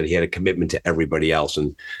recognized that he had a commitment to everybody else.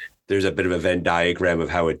 And there's a bit of a Venn diagram of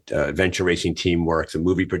how adventure racing team works, and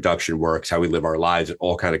movie production works, how we live our lives. It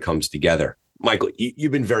all kind of comes together. Michael,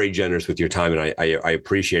 you've been very generous with your time, and I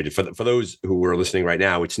appreciate it. For those who are listening right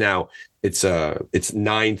now, it's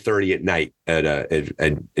 9:30 at night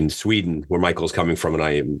in Sweden, where Michael's coming from, and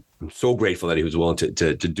I am so grateful that he was willing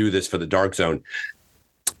to do this for the Dark Zone.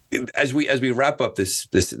 As we wrap up this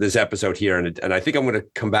episode here, and I think I'm going to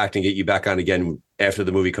come back and get you back on again after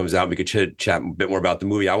the movie comes out. We could chat a bit more about the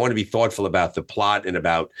movie. I want to be thoughtful about the plot and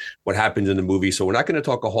about what happens in the movie, so we're not going to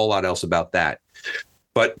talk a whole lot else about that.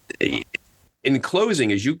 But in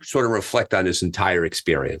closing, as you sort of reflect on this entire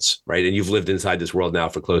experience, right, and you've lived inside this world now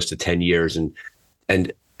for close to 10 years, and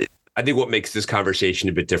I think what makes this conversation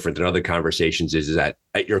a bit different than other conversations is that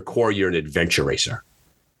at your core, you're an adventure racer.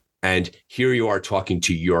 And here you are talking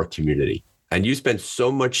to your community, and you spend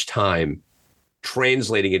so much time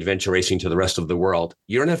translating adventure racing to the rest of the world.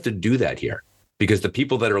 You don't have to do that here, because the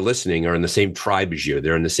people that are listening are in the same tribe as you.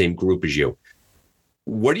 They're in the same group as you.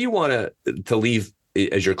 What do you want to leave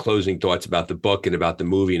as your closing thoughts about the book and about the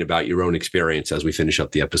movie and about your own experience as we finish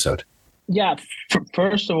up the episode? Yeah,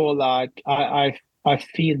 first of all, like I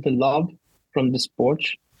feel the love from the sport.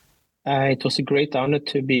 It was a great honor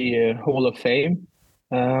to be Hall of Fame.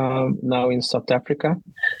 Now in South Africa,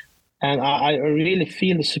 and I really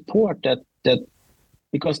feel the support that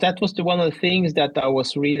because that was one of the things that I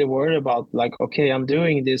was really worried about. Like, okay, I'm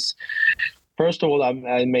doing this. First of all,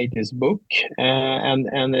 I made this book,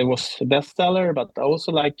 and it was a bestseller, but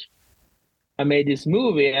also, like, I made this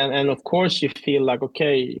movie, and of course you feel like,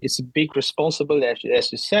 okay, it's a big responsibility,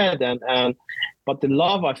 as you said, and but the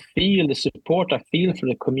love I feel, the support I feel for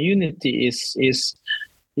the community is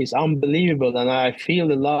unbelievable, and I feel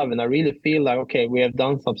the love, and I really feel like, okay, we have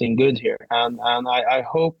done something good here, and I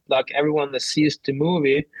hope like everyone that sees the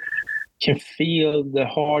movie can feel the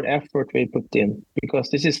hard effort we put in, because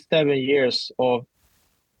this is 7 years of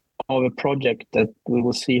a project that we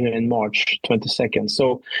will see here in March 22nd.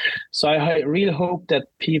 So I really hope that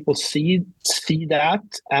people see that,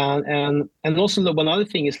 and also one other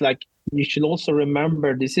thing is like, you should also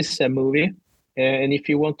remember this is a movie, and if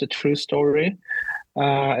you want a true story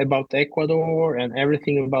about Ecuador and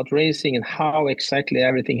everything about racing and how exactly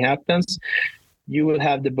everything happens, you will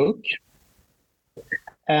have the book.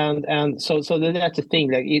 And so that's the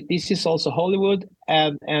thing. Like this is also Hollywood,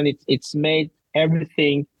 and it's made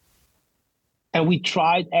everything, and we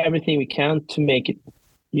tried everything we can to make it,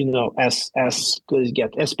 as good as it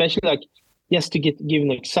gets. Especially like, just to give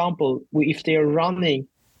an example, if they're running,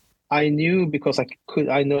 I knew, because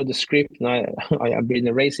I know the script, and I've been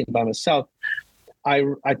racing by myself.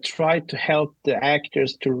 I tried to help the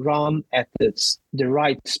actors to run at the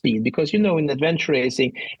right speed, because in adventure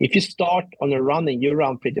racing, if you start on a running, you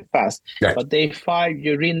run pretty fast. Right. But day 5,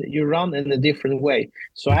 you run in a different way.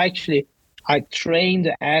 So actually, I trained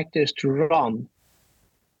the actors to run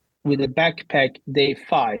with a backpack day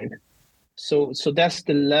 5. So that's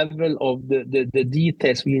the level of the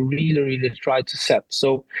details we really, really try to set.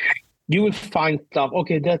 So you will find stuff,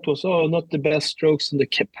 okay, that was not the best strokes in the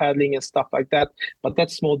paddling and stuff like that, but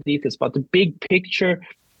that's small details. But the big picture,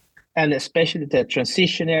 and especially the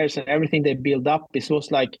transitioners and everything they build up, it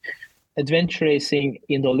was like adventure racing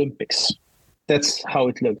in the Olympics. That's how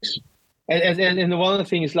it looks. And one of the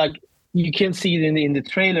things, like, you can see it in the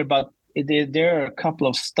trailer, but there are a couple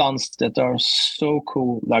of stunts that are so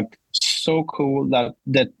cool, that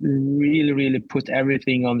really, really put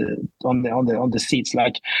everything on the seats,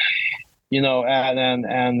 like,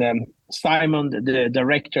 and Simon, the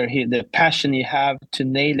director, the passion he have to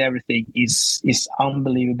nail everything is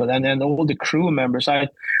unbelievable, and all the crew members. I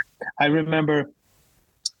remember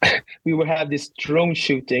we would have this drone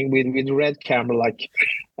shooting with red camera, like,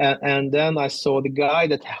 and then I saw the guy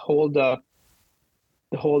that hold the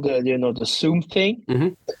zoom thing, mm-hmm.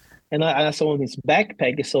 and I saw on his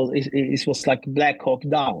backpack, so it was like Black Hawk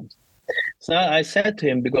Down. So I said to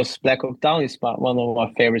him, because Black Hawk Down is one of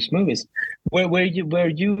my favorite movies, were you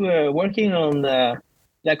working on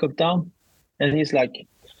Black Hawk Down? And he's like,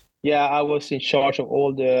 yeah, I was in charge of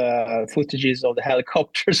all the footages of the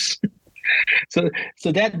helicopters. so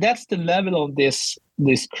that's the level of this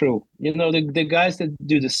crew. The guys that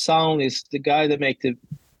do the sound is the guy that make the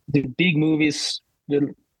big movies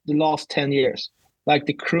the last 10 years. Like,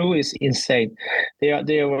 the crew is insane.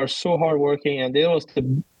 They were so hardworking, and they was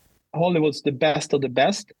Hollywood's the best of the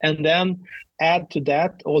best, and then add to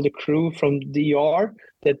that all the crew from DR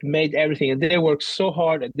that made everything, and they worked so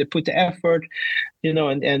hard, they put the effort,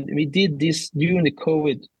 and we did this during the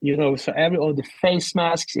COVID, so all the face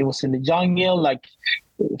masks, it was in the jungle, like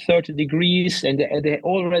 30 degrees, and they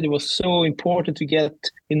already was so important to get,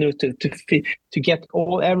 to get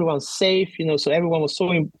everyone safe, so everyone was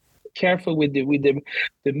so careful with the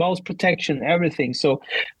mouse protection, everything. So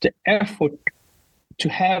the effort to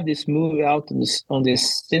have this movie out on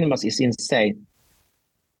this cinemas is insane.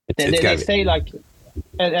 They say like,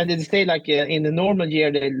 and they say like in the normal year,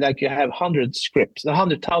 you have 100,000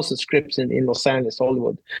 scripts in Los Angeles,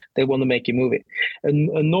 Hollywood. They want to make a movie. A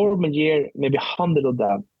normal year, maybe 100 of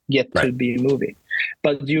them get to be a movie.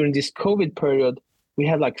 But during this COVID period, we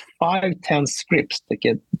have like 5-10 scripts that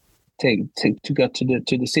get to go to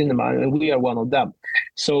the cinema, and we are one of them.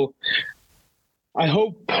 So I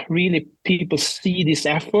hope really people see this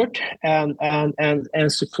effort and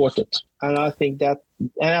support it. And I think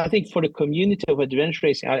for the community of adventure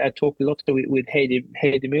racing, I talk a lot with Heidi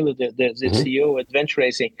Müller, the mm-hmm. CEO of Adventure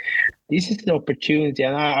Racing. This is the opportunity,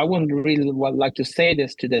 and I wouldn't really like to say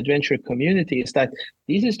this to the adventure community, is that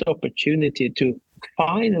this is the opportunity to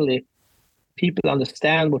finally people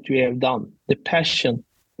understand what we have done, the passion,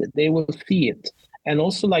 that they will see it. And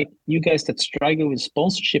also, like, you guys that struggle with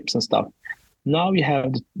sponsorships and stuff, now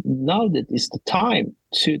that is the time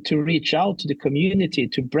to reach out to the community,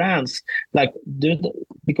 to brands,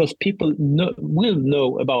 because people will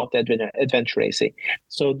know about adventure racing.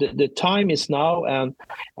 So the time is now, and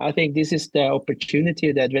I think this is the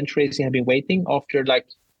opportunity that adventure racing have been waiting after, like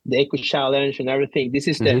the Eco Challenge and everything. This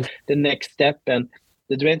is the next step, and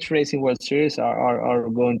the adventure racing World Series are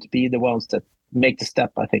going to be the ones that make the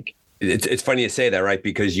step, I think. It's funny to say that, right?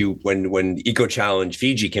 Because when Eco Challenge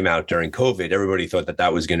Fiji came out during COVID, everybody thought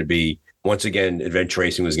that was going to be, once again, adventure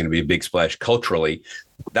racing was going to be a big splash culturally.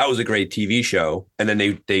 That was a great TV show. And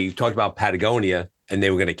then they talked about Patagonia and they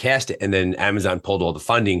were going to cast it. And then Amazon pulled all the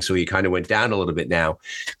funding. So he kind of went down a little bit now.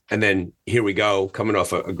 And then here we go, coming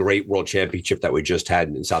off a great world championship that we just had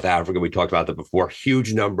in South Africa. We talked about that before.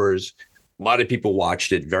 Huge numbers. A lot of people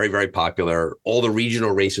watched it. Very, very popular. All the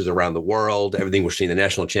regional races around the world, everything we're seeing, the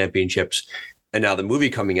national championships. And now the movie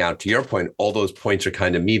coming out, to your point, all those points are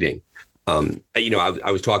kind of meeting.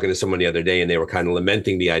 I was talking to someone the other day and they were kind of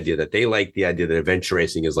lamenting the idea that they like the idea that adventure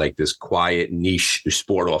racing is like this quiet niche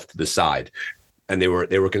sport off to the side. And they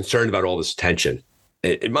were concerned about all this tension.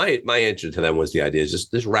 And my answer to them was the idea is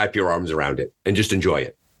just wrap your arms around it and just enjoy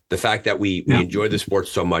it. The fact that we enjoy the sport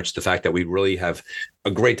so much, the fact that we really have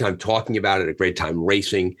a great time talking about it, a great time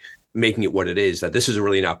racing, making it what it is, that this is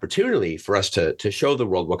really an opportunity for us to show the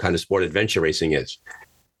world what kind of sport adventure racing is.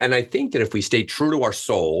 And I think that if we stay true to our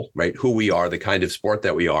soul, right, who we are, the kind of sport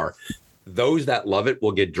that we are, those that love it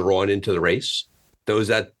will get drawn into the race. Those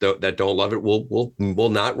that don't love it will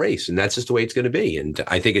not race. And that's just the way it's going to be. And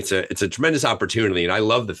I think it's a tremendous opportunity. And I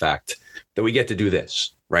love the fact that we get to do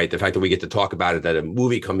this, right? The fact that we get to talk about it, that a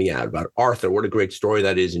movie coming out about Arthur, what a great story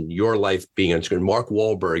that is, and your life being on screen, Mark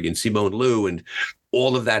Wahlberg and Simone Liu and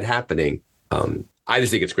all of that happening. I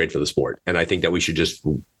just think it's great for the sport. And I think that we should just,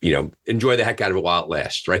 enjoy the heck out of it while it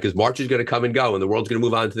lasts, right? Because March is going to come and go and the world's going to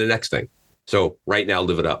move on to the next thing. So right now,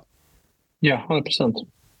 live it up. Yeah, 100%.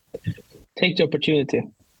 Take the opportunity.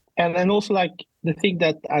 And also like the thing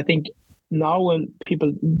that I think now when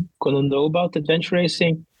people going to know about adventure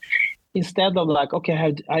racing, instead of like,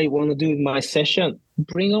 okay, I want to do my session,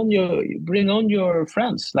 bring on your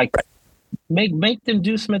friends, like make them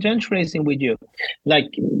do some adventure racing with you. Like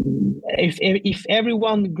if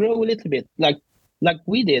everyone grow a little bit, like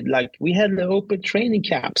we did, like we had the open training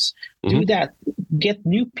camps, do that, get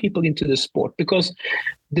new people into the sport, because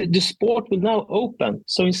the sport will now open.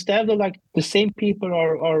 So instead of like the same people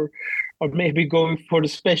are maybe going for the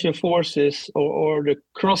special forces or the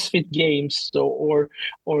CrossFit games or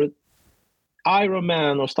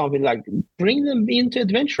Ironman or something, like bring them into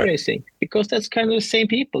adventure racing, because that's kind of the same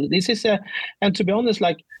people. This is and to be honest,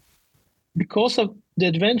 like because of the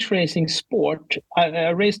adventure racing sport, I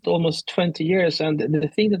raced almost 20 years, and the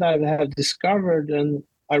thing that I have discovered, and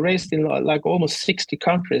I raced in like almost 60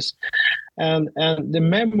 countries, and the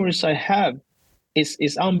memories I have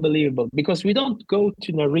is unbelievable, because we don't go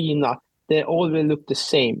to an arena, they always look the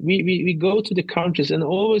same. We go to the countries and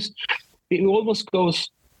we almost go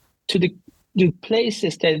to the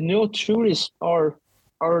places that no tourists are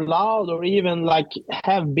allowed or even like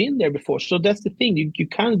have been there before. So that's the thing, you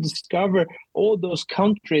kind of discover all those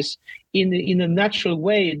countries in a natural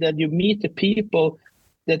way, that you meet the people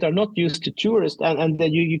that are not used to tourists, and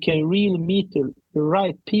that you can really meet the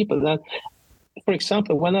right people. And for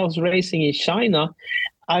example, when I was racing in China,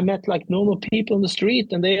 I met like normal people on the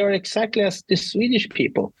street, and they are exactly as the Swedish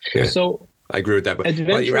people. Yeah. So I agree with that. But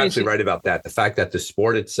you're absolutely right about that. The fact that the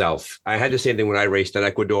sport itself, I had the same thing when I raced in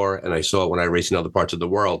Ecuador, and I saw it when I raced in other parts of the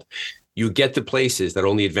world. You get to places that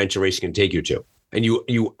only adventure racing can take you to, and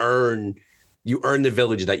you earn the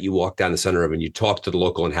village that you walk down the center of, and you talk to the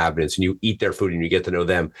local inhabitants, and you eat their food, and you get to know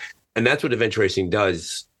them. And that's what adventure racing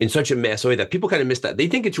does in such a massive way that people kind of miss that. They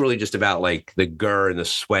think it's really just about like the grr and the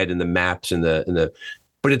sweat and the maps and the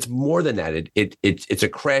but it's more than that. It's a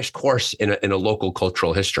crash course in a local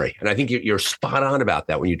cultural history. And I think you're spot on about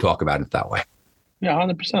that when you talk about it that way. Yeah,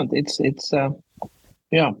 100%. It's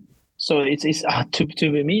yeah. So it's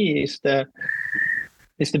to me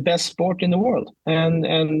it's the best sport in the world.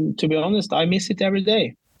 And to be honest, I miss it every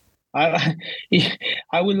day. I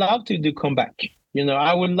would love to come back.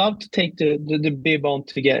 I would love to take the bib on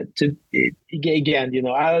to get to again.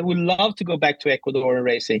 I would love to go back to Ecuador and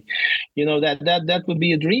racing. That would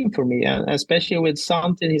be a dream for me, and especially with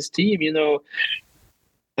Sant and his team.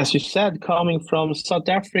 As you said, coming from South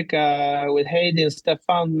Africa with Heidi and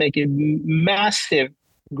Stefan, making massive,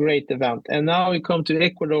 great event, and now we come to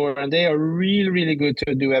Ecuador, and they are really, really good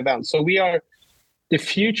to do events. So the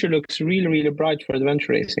future looks really, really bright for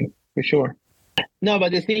adventure racing for sure. No,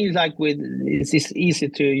 but the thing is, like it's easy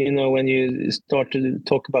to, when you start to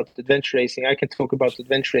talk about adventure racing, I can talk about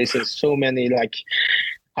adventure racing so many like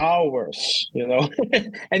hours, and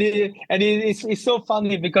it's so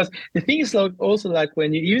funny, because the thing is like also like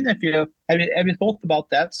when you, even if you have you thought about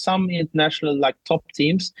that, some international like top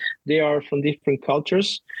teams, they are from different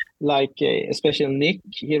cultures, like especially Nick,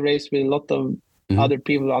 he raced with a lot of other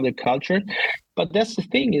people, other culture. But that's the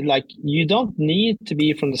thing, is like you don't need to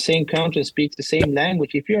be from the same country and speak the same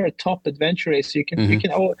language. If you're a top adventure racer,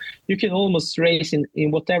 you can almost race in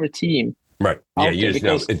whatever team. Right. Yeah, you just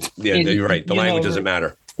know. You're right. The language doesn't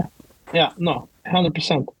matter. Yeah, no,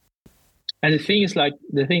 100%. And the thing is, like,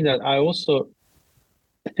 the thing that I also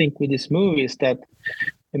think with this movie is that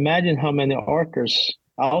imagine how many artists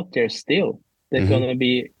out there still they're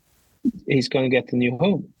he's gonna get a new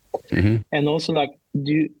home. And also, like,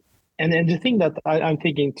 and the thing that I'm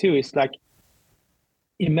thinking too is, like,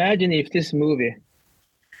 imagine if this movie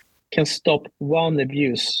can stop one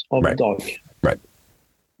abuse of a dog. Right.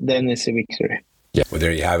 Then it's a victory. Yeah. Well,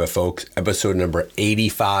 there you have it, folks. Episode number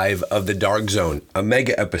 85 of The Dark Zone, a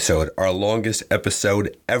mega episode, our longest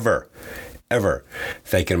episode ever.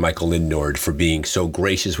 Thanking Mikael Lindnord for being so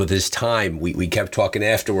gracious with his time. We kept talking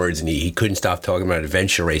afterwards, and he couldn't stop talking about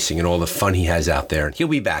adventure racing and all the fun he has out there. And he'll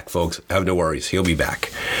be back, folks. Have no worries. He'll be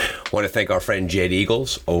back. I want to thank our friend Jed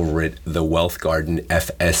Eagles over at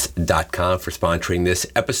thewealthgardenfs.com for sponsoring this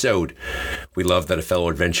episode. We love that a fellow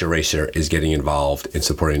adventure racer is getting involved in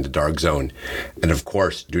supporting The Dark Zone. And of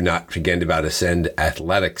course, do not forget about Ascend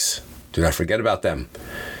Athletics. Do not forget about them.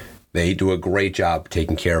 They do a great job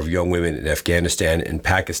taking care of young women in Afghanistan and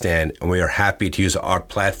Pakistan, and we are happy to use our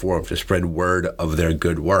platform to spread word of their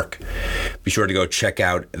good work. Be sure to go check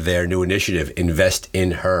out their new initiative, Invest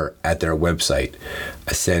in Her, at their website,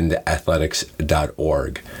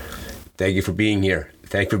 ascendathletics.org. Thank you for being here.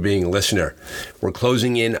 Thank you for being a listener. We're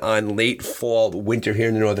closing in on late fall, winter here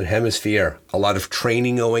in the Northern Hemisphere. A lot of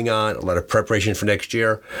training going on, a lot of preparation for next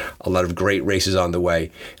year, a lot of great races on the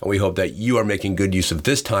way. And we hope that you are making good use of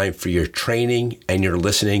this time for your training and your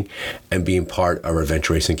listening and being part of our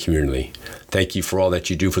adventure racing community. Thank you for all that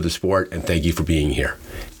you do for the sport, and thank you for being here.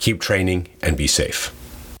 Keep training and be safe.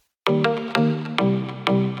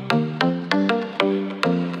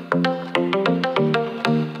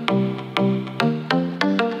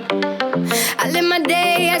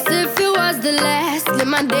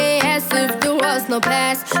 My day as if there was no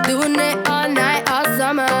past. Doing it all night, all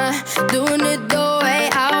summer. Doing it the way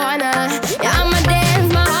I wanna. Yeah, I'ma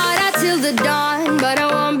dance my heart out till the dawn, but I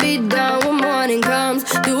won't be done when morning comes.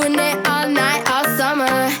 Doing it all night, all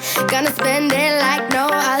summer. Gonna spend it like no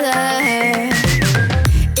other.